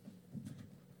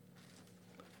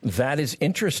 That is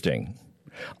interesting.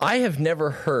 I have never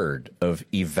heard of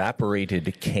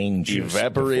evaporated cane juice.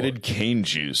 Evaporated cane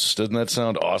juice. Doesn't that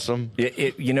sound awesome?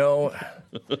 You know...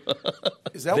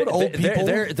 Is that what old people...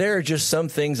 There are just some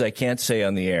things I can't say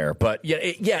on the air, but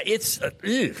it's...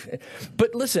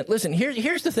 But listen,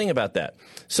 here's the thing about that.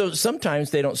 So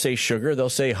sometimes they don't say sugar, they'll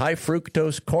say high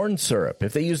fructose corn syrup.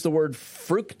 If they use the word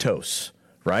fructose,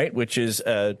 right, which is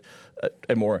a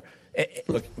more...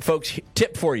 Look, folks,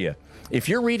 tip for you. If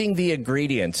you're reading the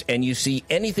ingredients and you see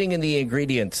anything in the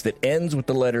ingredients that ends with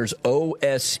the letters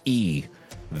OSE,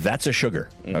 that's a sugar.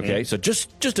 Okay, so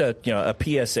just a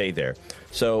PSA there.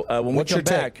 So when we come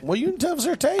back, well, you can tell us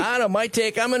your take. I don't know my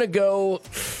take. I'm going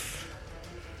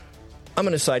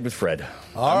to side with Fred.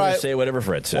 All right, going to say whatever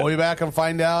Fred said. We'll be back and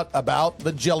find out about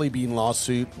the Jelly Bean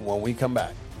lawsuit when we come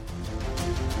back.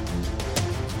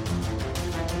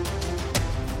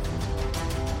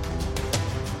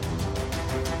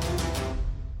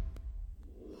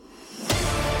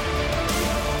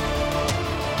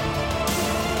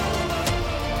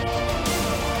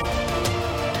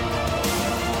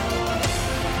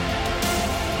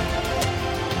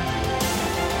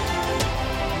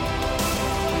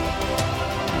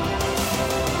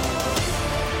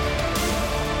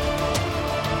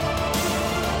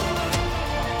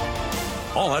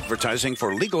 All advertising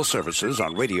for legal services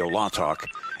on Radio Law Talk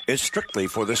is strictly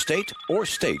for the state or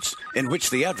states in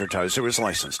which the advertiser is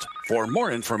licensed. For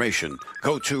more information,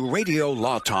 go to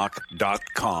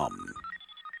radiolawtalk.com.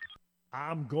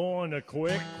 I'm going to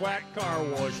Quick Quack Car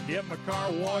Wash. Get my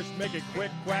car washed, make it quick,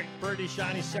 quack, pretty,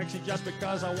 shiny, sexy, just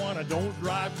because I want to. Don't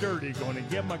drive dirty. Going to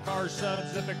get my car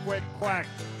suds at the Quick Quack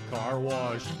Car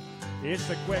Wash. It's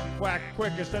the Quick Quack,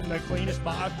 quickest and the cleanest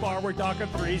by far. We're talking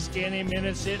 3 skinny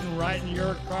minutes sitting right in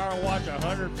your car. Watch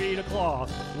 100 feet of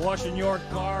cloth. Washing your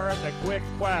car at the Quick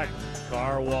Quack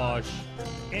Car Wash.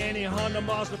 Any Honda,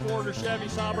 Mazda, Ford, or Chevy,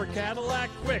 Sauber,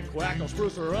 Cadillac, Quick Quack will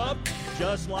spruce her up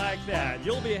just like that.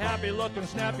 You'll be happy looking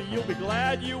snappy. You'll be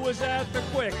glad you was at the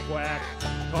Quick Quack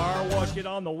Car Wash. Get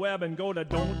on the web and go to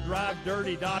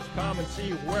don'tdrivedirty.com and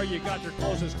see where you got your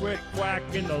closest Quick Quack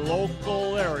in the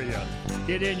local area.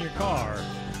 Get in your car,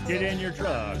 get in your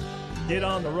truck, get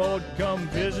on the road, come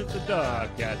visit the duck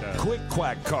at the Quick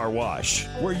Quack Car Wash,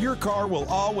 where your car will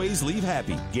always leave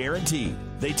happy, guaranteed.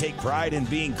 They take pride in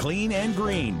being clean and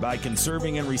green by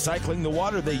conserving and recycling the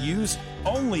water they use,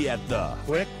 only at the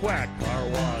Quick Quack Car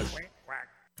Wash.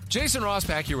 Jason Ross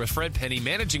back here with Fred Penny,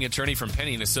 managing attorney from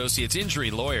Penny & Associates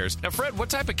Injury Lawyers. Now, Fred, what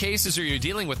type of cases are you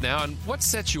dealing with now, and what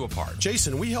sets you apart?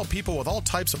 Jason, we help people with all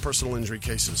types of personal injury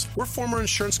cases. We're former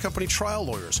insurance company trial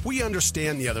lawyers. We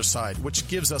understand the other side, which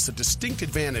gives us a distinct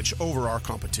advantage over our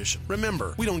competition.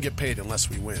 Remember, we don't get paid unless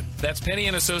we win. That's Penny &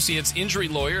 Associates Injury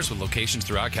Lawyers with locations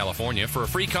throughout California. For a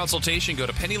free consultation, go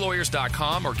to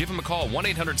pennylawyers.com or give them a call,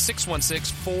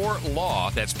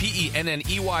 1-800-616-4LAW. That's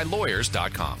PENNEY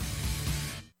lawyers.com.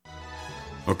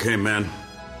 Okay, man,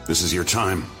 this is your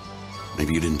time.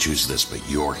 Maybe you didn't choose this, but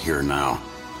you're here now.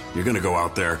 You're going to go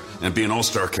out there and be an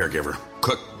all-star caregiver.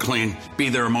 Cook, clean, be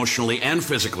there emotionally and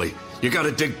physically. You got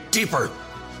to dig deeper.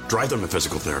 Drive them to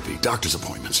physical therapy, doctor's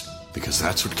appointments, because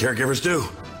that's what caregivers do.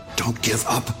 Don't give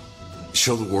up.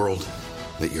 Show the world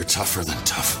that you're tougher than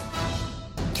tough.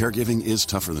 Caregiving is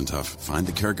tougher than tough. Find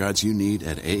the care guides you need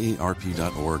at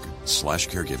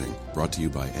aarp.org/caregiving. Brought to you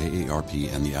by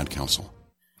AARP and the Ad Council.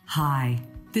 Hi,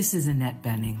 this is Annette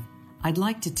Benning. I'd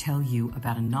like to tell you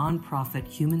about a nonprofit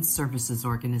human services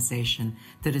organization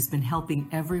that has been helping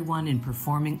everyone in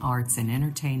performing arts and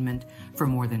entertainment for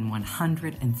more than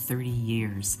 130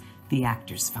 years, the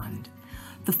Actors Fund.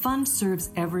 The fund serves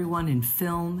everyone in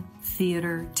film,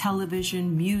 theater,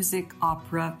 television, music,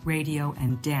 opera, radio,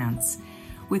 and dance,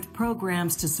 with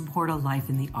programs to support a life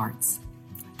in the arts.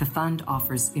 The fund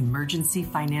offers emergency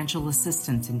financial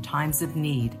assistance in times of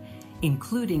need,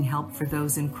 including help for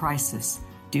those in crisis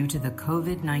due to the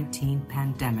COVID-19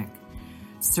 pandemic.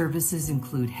 Services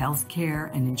include health care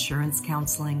and insurance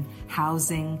counseling,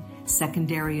 housing,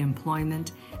 secondary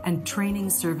employment, and training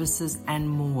services, and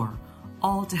more,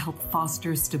 all to help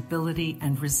foster stability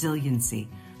and resiliency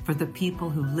for the people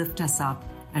who lift us up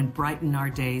and brighten our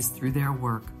days through their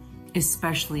work,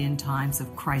 especially in times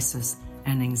of crisis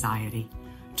and anxiety.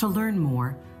 To learn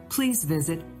more, please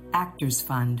visit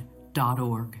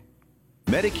actorsfund.org.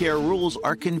 Medicare rules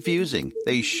are confusing.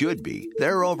 They should be.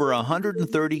 There are over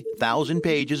 130,000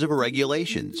 pages of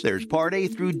regulations. There's Part A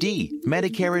through D,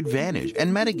 Medicare Advantage,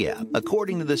 and Medigap.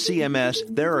 According to the CMS,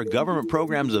 there are government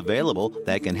programs available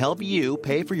that can help you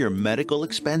pay for your medical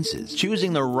expenses.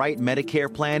 Choosing the right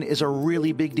Medicare plan is a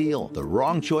really big deal. The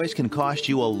wrong choice can cost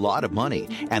you a lot of money,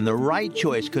 and the right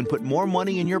choice can put more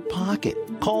money in your pocket.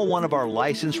 Call one of our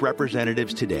licensed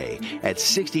representatives today. At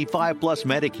 65 Plus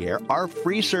Medicare, our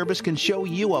free service can show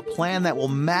you a plan that will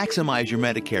maximize your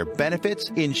Medicare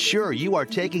benefits, ensure you are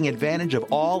taking advantage of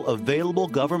all available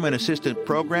government assistance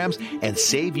programs, and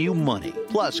save you money.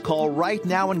 Plus, call right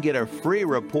now and get a free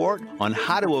report on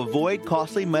how to avoid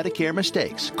costly Medicare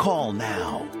mistakes. Call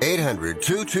now.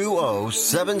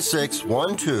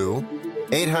 800-220-7612.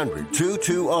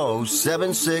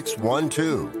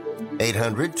 800-220-7612.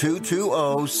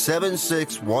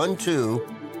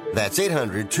 800-220-7612. That's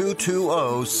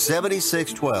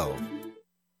 800-220-7612.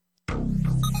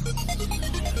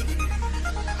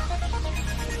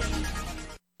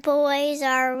 Boys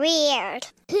are weird.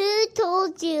 Who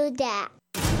told you that?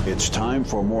 It's time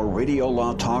for more Radio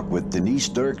Law Talk with Denise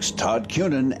Dirks, Todd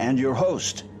Cunin, and your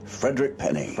host, Frederick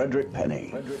Penny.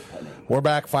 We're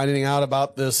back finding out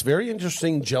about this very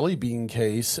interesting jelly bean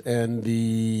case and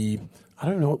the... I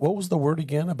don't know, what was the word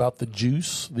again about the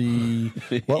juice? The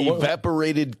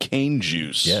evaporated cane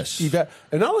juice. Yes.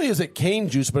 And not only is it cane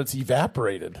juice, but it's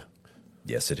evaporated.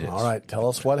 Yes, it is. All right, tell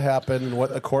us what happened and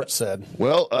what the court said.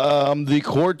 Well, the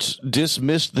court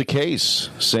dismissed the case,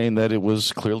 saying that it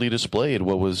was clearly displayed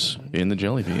what was in the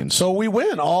jelly beans. So we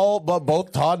win.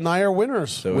 Both Todd and I are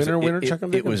winners. So winner,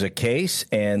 chicken. It was a case,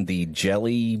 and the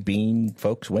jelly bean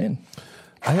folks win.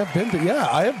 I have been to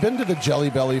the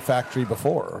Jelly Belly factory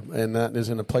before, and that is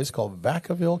in a place called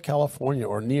Vacaville, California,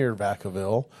 or near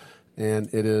Vacaville, and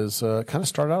it is kind of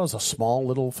started out as a small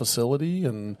little facility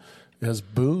and has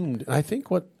boomed. And I think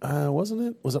was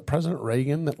it President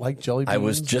Reagan that liked jelly beans? I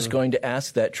was just going to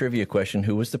ask that trivia question.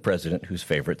 Who was the president whose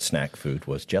favorite snack food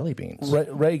was jelly beans?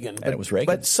 Reagan. And it was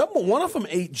Reagan. But one of them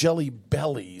ate Jelly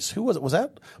Bellies. Who was it? Was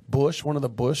that Bush, one of the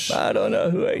Bush? I don't know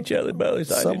who ate Jelly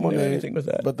Bellies. I didn't do anything with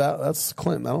that. But that's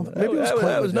Clinton. Maybe it was Clinton.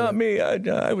 That was not me. I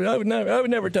would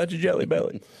never touch a Jelly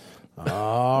Belly.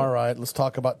 All right, let's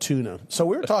talk about tuna. So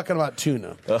we were talking about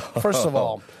tuna. First of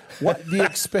all, what the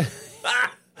expense...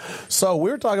 So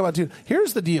we're talking about tuna.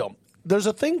 Here's the deal. There's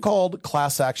a thing called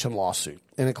class action lawsuit.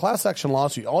 In a class action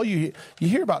lawsuit, all you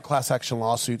hear about class action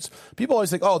lawsuits, people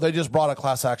always think, oh, they just brought a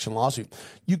class action lawsuit.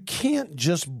 You can't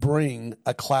just bring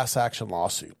a class action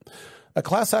lawsuit. A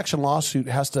class action lawsuit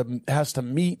has to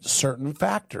meet certain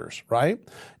factors, right?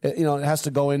 It has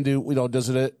to go into,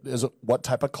 what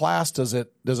type of class does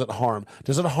it harm?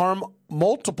 Does it harm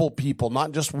multiple people,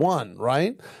 not just one,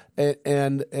 right?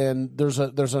 And there's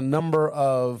a number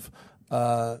of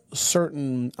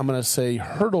certain, I'm going to say,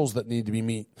 hurdles that need to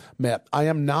be met. I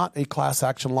am not a class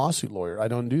action lawsuit lawyer. I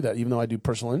don't do that, even though I do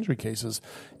personal injury cases.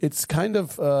 It's kind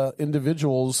of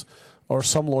individuals or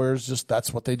some lawyers, just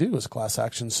that's what they do, is class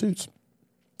action suits.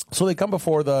 So they come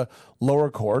before the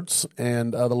lower courts,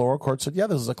 and the lower court said, yeah,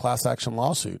 this is a class action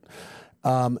lawsuit.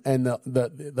 And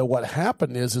the what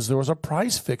happened is there was a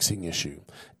price fixing issue.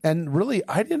 And really,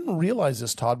 I didn't realize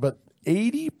this, Todd, but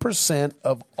 80%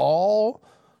 of all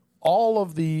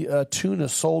of the tuna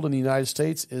sold in the United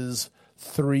States is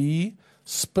 3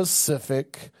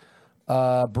 specific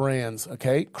brands.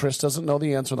 Okay, Chris doesn't know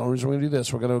the answer. The only reason we're going to do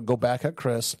this, we're going to go back at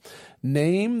Chris.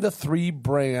 Name the 3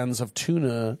 brands of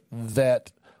tuna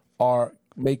that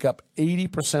make up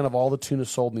 80% of all the tuna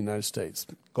sold in the United States.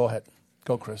 Go ahead.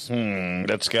 Go, Chris.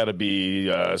 That's got to be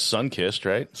Sunkist,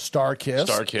 right? Starkist.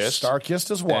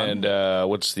 Starkist is one. And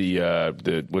what's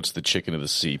the chicken of the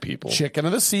sea, people? Chicken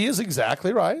of the sea is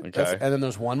exactly right. Okay. And then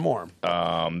there's one more.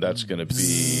 That's going to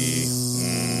be...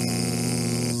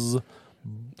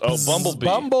 Bumblebee.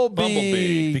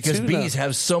 Bumblebee. Because tuna. bees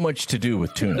have so much to do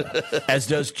with tuna, as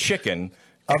does chicken.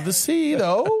 Of the sea,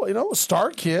 though,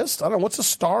 Starkist. I don't know, what's a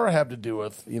star have to do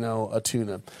with, a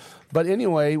tuna? But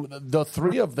anyway, the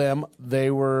 3 of them,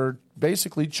 they were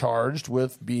basically charged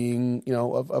with being,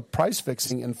 of price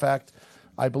fixing. In fact,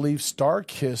 I believe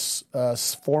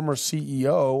Starkist's former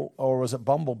CEO, or was it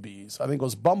Bumblebee's? I think it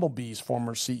was Bumblebee's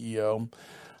former CEO,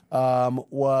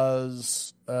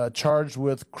 was charged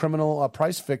with criminal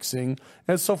price fixing.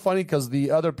 And it's so funny because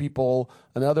the other people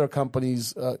and other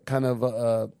companies kind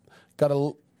of got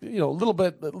a little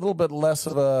bit less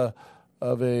of a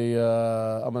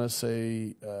I'm going to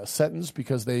say sentence,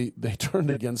 because they turned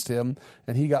against him,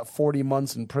 and he got 40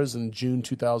 months in prison June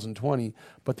 2020.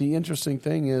 But the interesting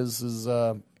thing is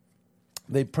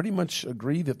they pretty much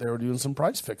agreed that they were doing some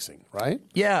price fixing, right?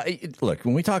 Yeah. Look,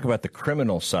 when we talk about the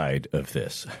criminal side of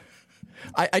this,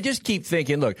 I just keep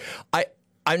thinking, look,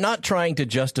 I'm not trying to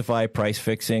justify price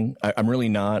fixing. I'm really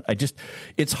not.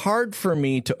 It's hard for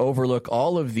me to overlook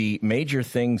all of the major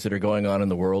things that are going on in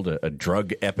the world, a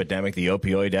drug epidemic, the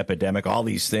opioid epidemic, all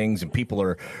these things, and people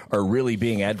are really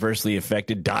being adversely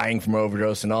affected, dying from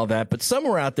overdose and all that. But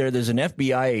somewhere out there, there's an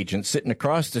FBI agent sitting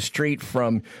across the street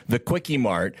from the Quickie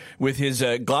Mart with his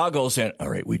goggles and,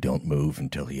 all right, we don't move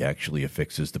until he actually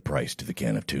affixes the price to the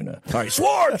can of tuna. All right,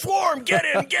 swarm, get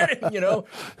in, you know?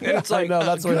 And it's like,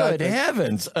 that's what good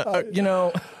heavens.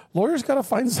 Lawyers got to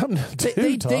find something to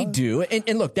do. They do.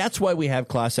 And look, that's why we have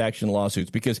class action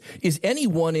lawsuits, because is any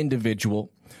one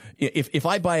individual, if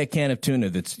I buy a can of tuna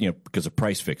that's, because of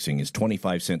price fixing, is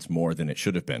 25 cents more than it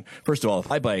should have been. First of all,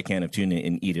 if I buy a can of tuna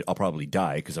and eat it, I'll probably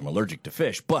die because I'm allergic to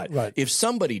fish. But if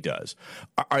somebody does,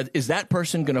 is that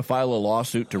person going to file a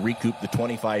lawsuit to recoup the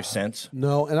 25 cents?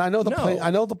 No, and I know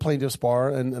the plaintiff's bar,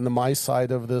 and my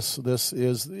side of this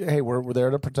is, hey, we're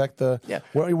there to protect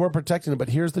we're protecting it, but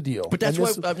here's the deal. But that's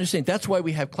why I'm just saying that's why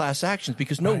we have class actions,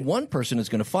 because no one person is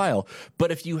going to file.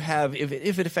 But if you have,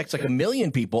 if it affects like 1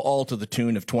 million people, all to the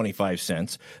tune of 25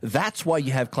 cents, that's why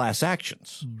you have class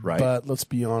actions, right? But let's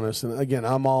be honest, and again,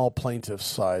 I'm all plaintiff's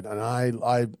side, and I'm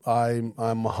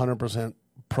 100%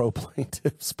 pro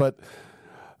plaintiffs. But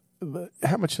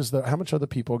how much are the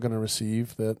people going to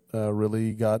receive that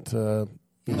really got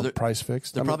price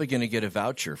fixed? They're probably going to get a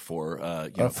voucher for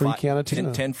a free can of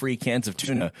tuna. 10 free cans of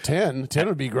tuna. 10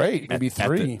 would be great. Maybe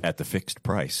 3 at the fixed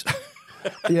price.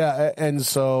 Yeah, and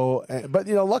so, but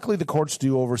luckily the courts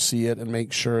do oversee it and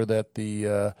make sure that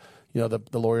the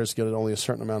lawyers get only a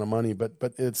certain amount of money. But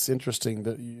it's interesting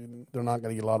that they're not going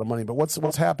to get a lot of money. But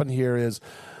what's happened here is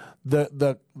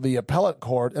the appellate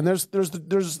court, and there's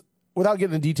without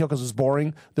getting into detail because it's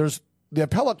boring. The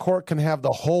appellate court can have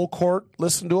the whole court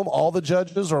listen to them, all the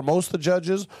judges or most of the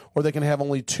judges, or they can have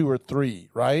only 2 or 3,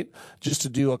 right? Just to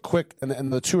do a quick, and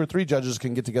the 2 or 3 judges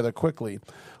can get together quickly.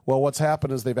 Well, what's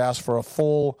happened is they've asked for a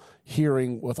full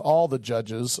hearing with all the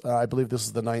judges. I believe this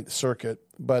is the Ninth Circuit,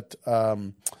 but the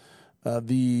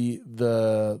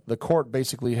court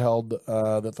basically held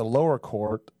that the lower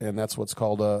court, and that's what's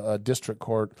called a district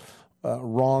court,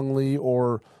 wrongly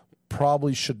or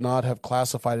probably should not have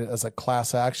classified it as a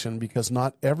class action, because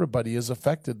not everybody is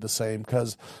affected the same.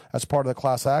 Because as part of the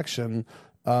class action,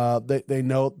 they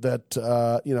note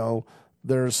that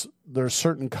there's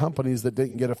certain companies that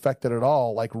didn't get affected at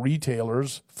all, like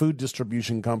retailers, food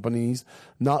distribution companies.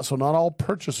 Not all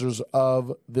purchasers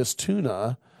of this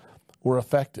tuna were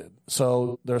affected.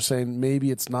 So they're saying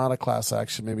maybe it's not a class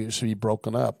action, maybe it should be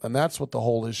broken up, and that's what the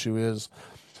whole issue is.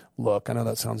 Look, I know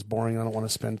that sounds boring. I don't want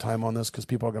to spend time on this because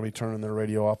people are going to be turning their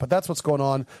radio off. But that's what's going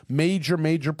on. Major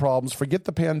problems. Forget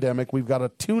the pandemic. We've got a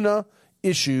tuna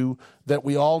issue that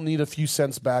we all need a few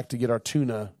cents back to get our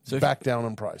tuna back down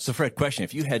in price. So, Fred, question: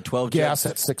 if you had 12 gas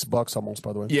judges, at $6 almost,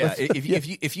 by the way. Yeah,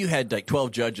 if you had like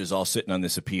 12 judges all sitting on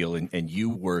this appeal, and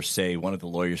you were, say, one of the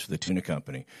lawyers for the tuna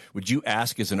company, would you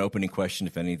ask as an opening question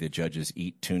if any of the judges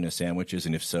eat tuna sandwiches,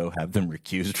 and if so, have them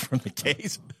recused from the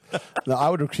case? No, I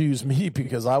would recuse me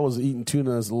because I was eating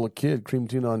tuna as a little kid, cream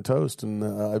tuna on toast, and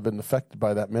I've been affected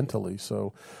by that mentally.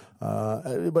 So,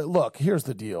 but look, here's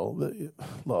the deal.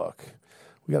 Look.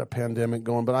 We got a pandemic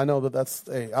going, but I know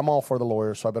I'm all for the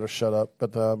lawyers, so I better shut up.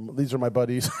 But these are my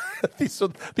buddies.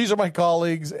 these are my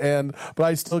colleagues, but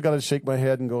I still got to shake my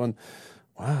head and going,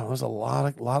 wow, there's a lot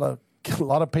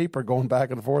of paper going back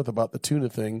and forth about the tuna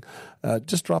thing.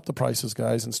 Just drop the prices,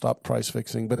 guys, and stop price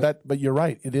fixing. But you're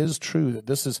right. It is true that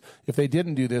this is, if they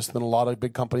didn't do this, then a lot of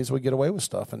big companies would get away with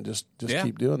stuff and just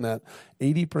keep doing that.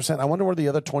 80%. I wonder where the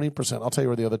other 20%. I'll tell you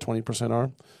where the other 20%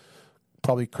 are.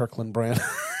 Probably Kirkland brand.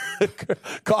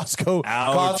 Costco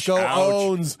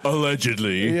owns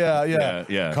allegedly.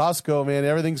 Yeah. Costco, man,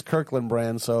 everything's Kirkland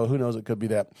brand, so who knows? It could be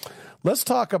that. Let's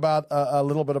talk about a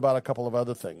little bit about a couple of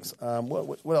other things.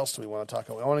 What else do we want to talk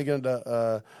about? I want to get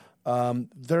into.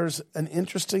 There's an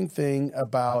interesting thing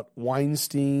about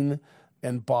Weinstein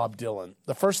and Bob Dylan.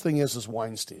 The first thing is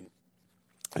Weinstein.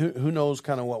 Who knows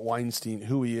kind of what Weinstein,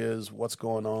 who he is, what's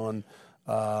going on.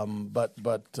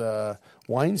 But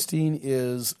Weinstein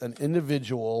is an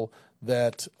individual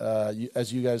that,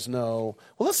 as you guys know,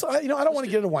 well, I don't want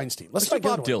to get into Weinstein. Let's do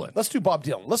Bob Dylan. Let's do Bob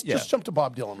Dylan. Let's just jump to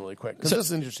Bob Dylan really quick because this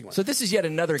is an interesting one. So this is yet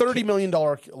another $30 million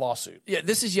lawsuit. Yeah,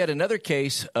 this is yet another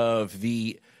case of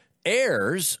the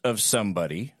heirs of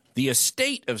somebody, the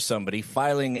estate of somebody,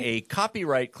 filing a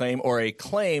copyright claim or a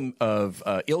claim of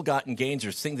ill-gotten gains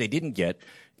or things they didn't get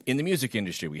in the music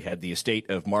industry. We had the estate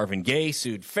of Marvin Gaye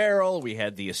sued Pharrell. We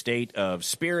had the estate of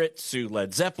Spirit sue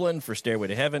Led Zeppelin for Stairway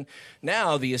to Heaven.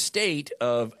 Now the estate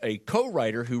of a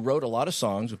co-writer who wrote a lot of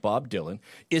songs with Bob Dylan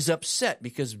is upset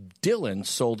because Dylan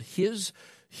sold his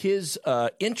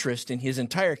interest in his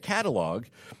entire catalog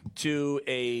to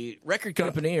a record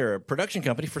company or a production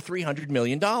company for $300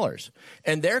 million.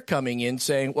 And they're coming in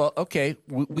saying, well, okay,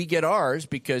 we get ours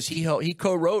because he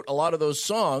co-wrote a lot of those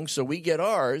songs, so we get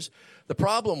ours. The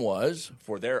problem was,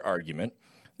 for their argument,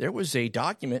 there was a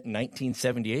document in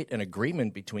 1978, an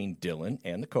agreement between Dylan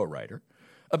and the co-writer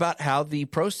about how the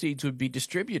proceeds would be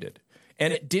distributed.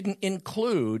 And it didn't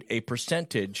include a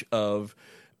percentage of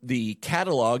the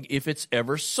catalog if it's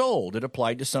ever sold. It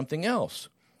applied to something else.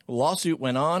 The lawsuit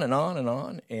went on and on and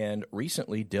on, and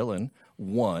recently Dylan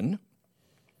won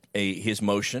his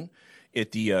motion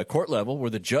at the court level where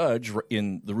the judge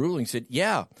in the ruling said,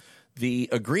 yeah, the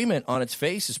agreement on its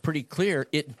face is pretty clear.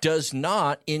 It does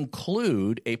not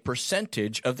include a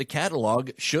percentage of the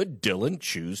catalog should Dylan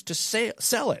choose to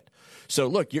sell it. So,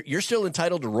 look, you're still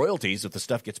entitled to royalties if the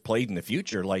stuff gets played in the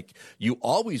future like you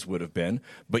always would have been,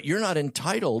 but you're not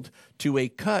entitled to a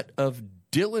cut of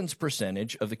Dylan's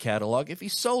percentage of the catalog if he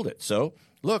sold it. So,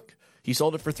 look, he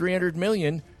sold it for $300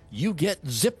 million. You get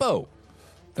Zippo.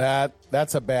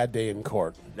 That's a bad day in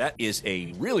court. That is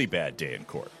a really bad day in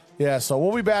court. Yeah, so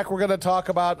we'll be back. We're going to talk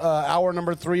about hour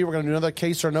number 3. We're going to do another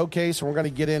case or no case, and we're going to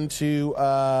get into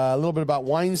a little bit about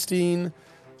Weinstein.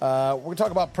 We're going to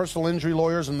talk about personal injury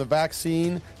lawyers and the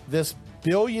vaccine. This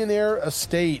billionaire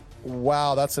estate.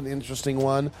 Wow, that's an interesting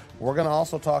one. We're going to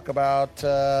also talk about,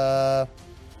 I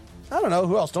don't know,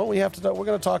 who else? Don't we have to talk? We're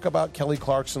going to talk about Kelly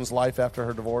Clarkson's life after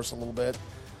her divorce a little bit.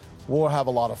 We'll have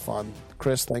a lot of fun.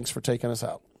 Chris, thanks for taking us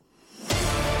out.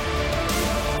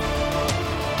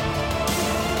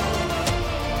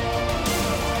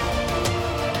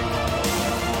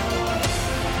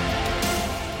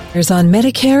 On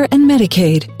Medicare and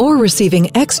Medicaid, or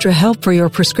receiving extra help for your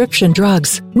prescription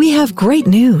drugs, we have great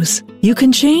news. You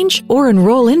can change or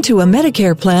enroll into a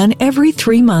Medicare plan every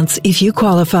 3 months if you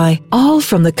qualify, all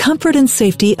from the comfort and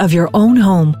safety of your own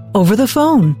home, over the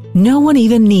phone. No one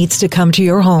even needs to come to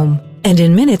your home. And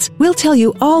in minutes, we'll tell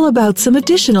you all about some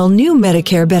additional new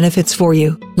Medicare benefits for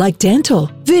you, like dental,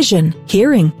 vision,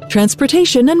 hearing,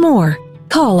 transportation, and more.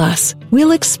 Call us.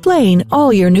 We'll explain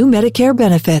all your new Medicare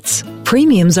benefits.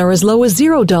 Premiums are as low as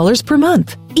 $0 per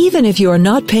month. Even if you are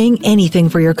not paying anything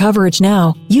for your coverage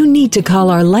now, you need to call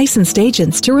our licensed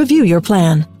agents to review your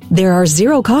plan. There are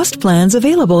zero-cost plans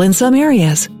available in some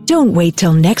areas. Don't wait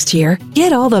till next year.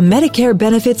 Get all the Medicare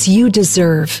benefits you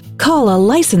deserve. Call a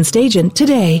licensed agent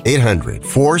today.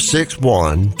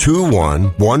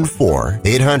 800-461-2114.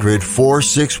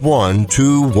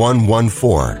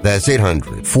 800-461-2114. That's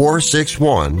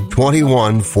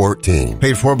 800-461-2114.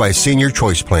 Paid for by Senior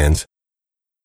Choice Plans.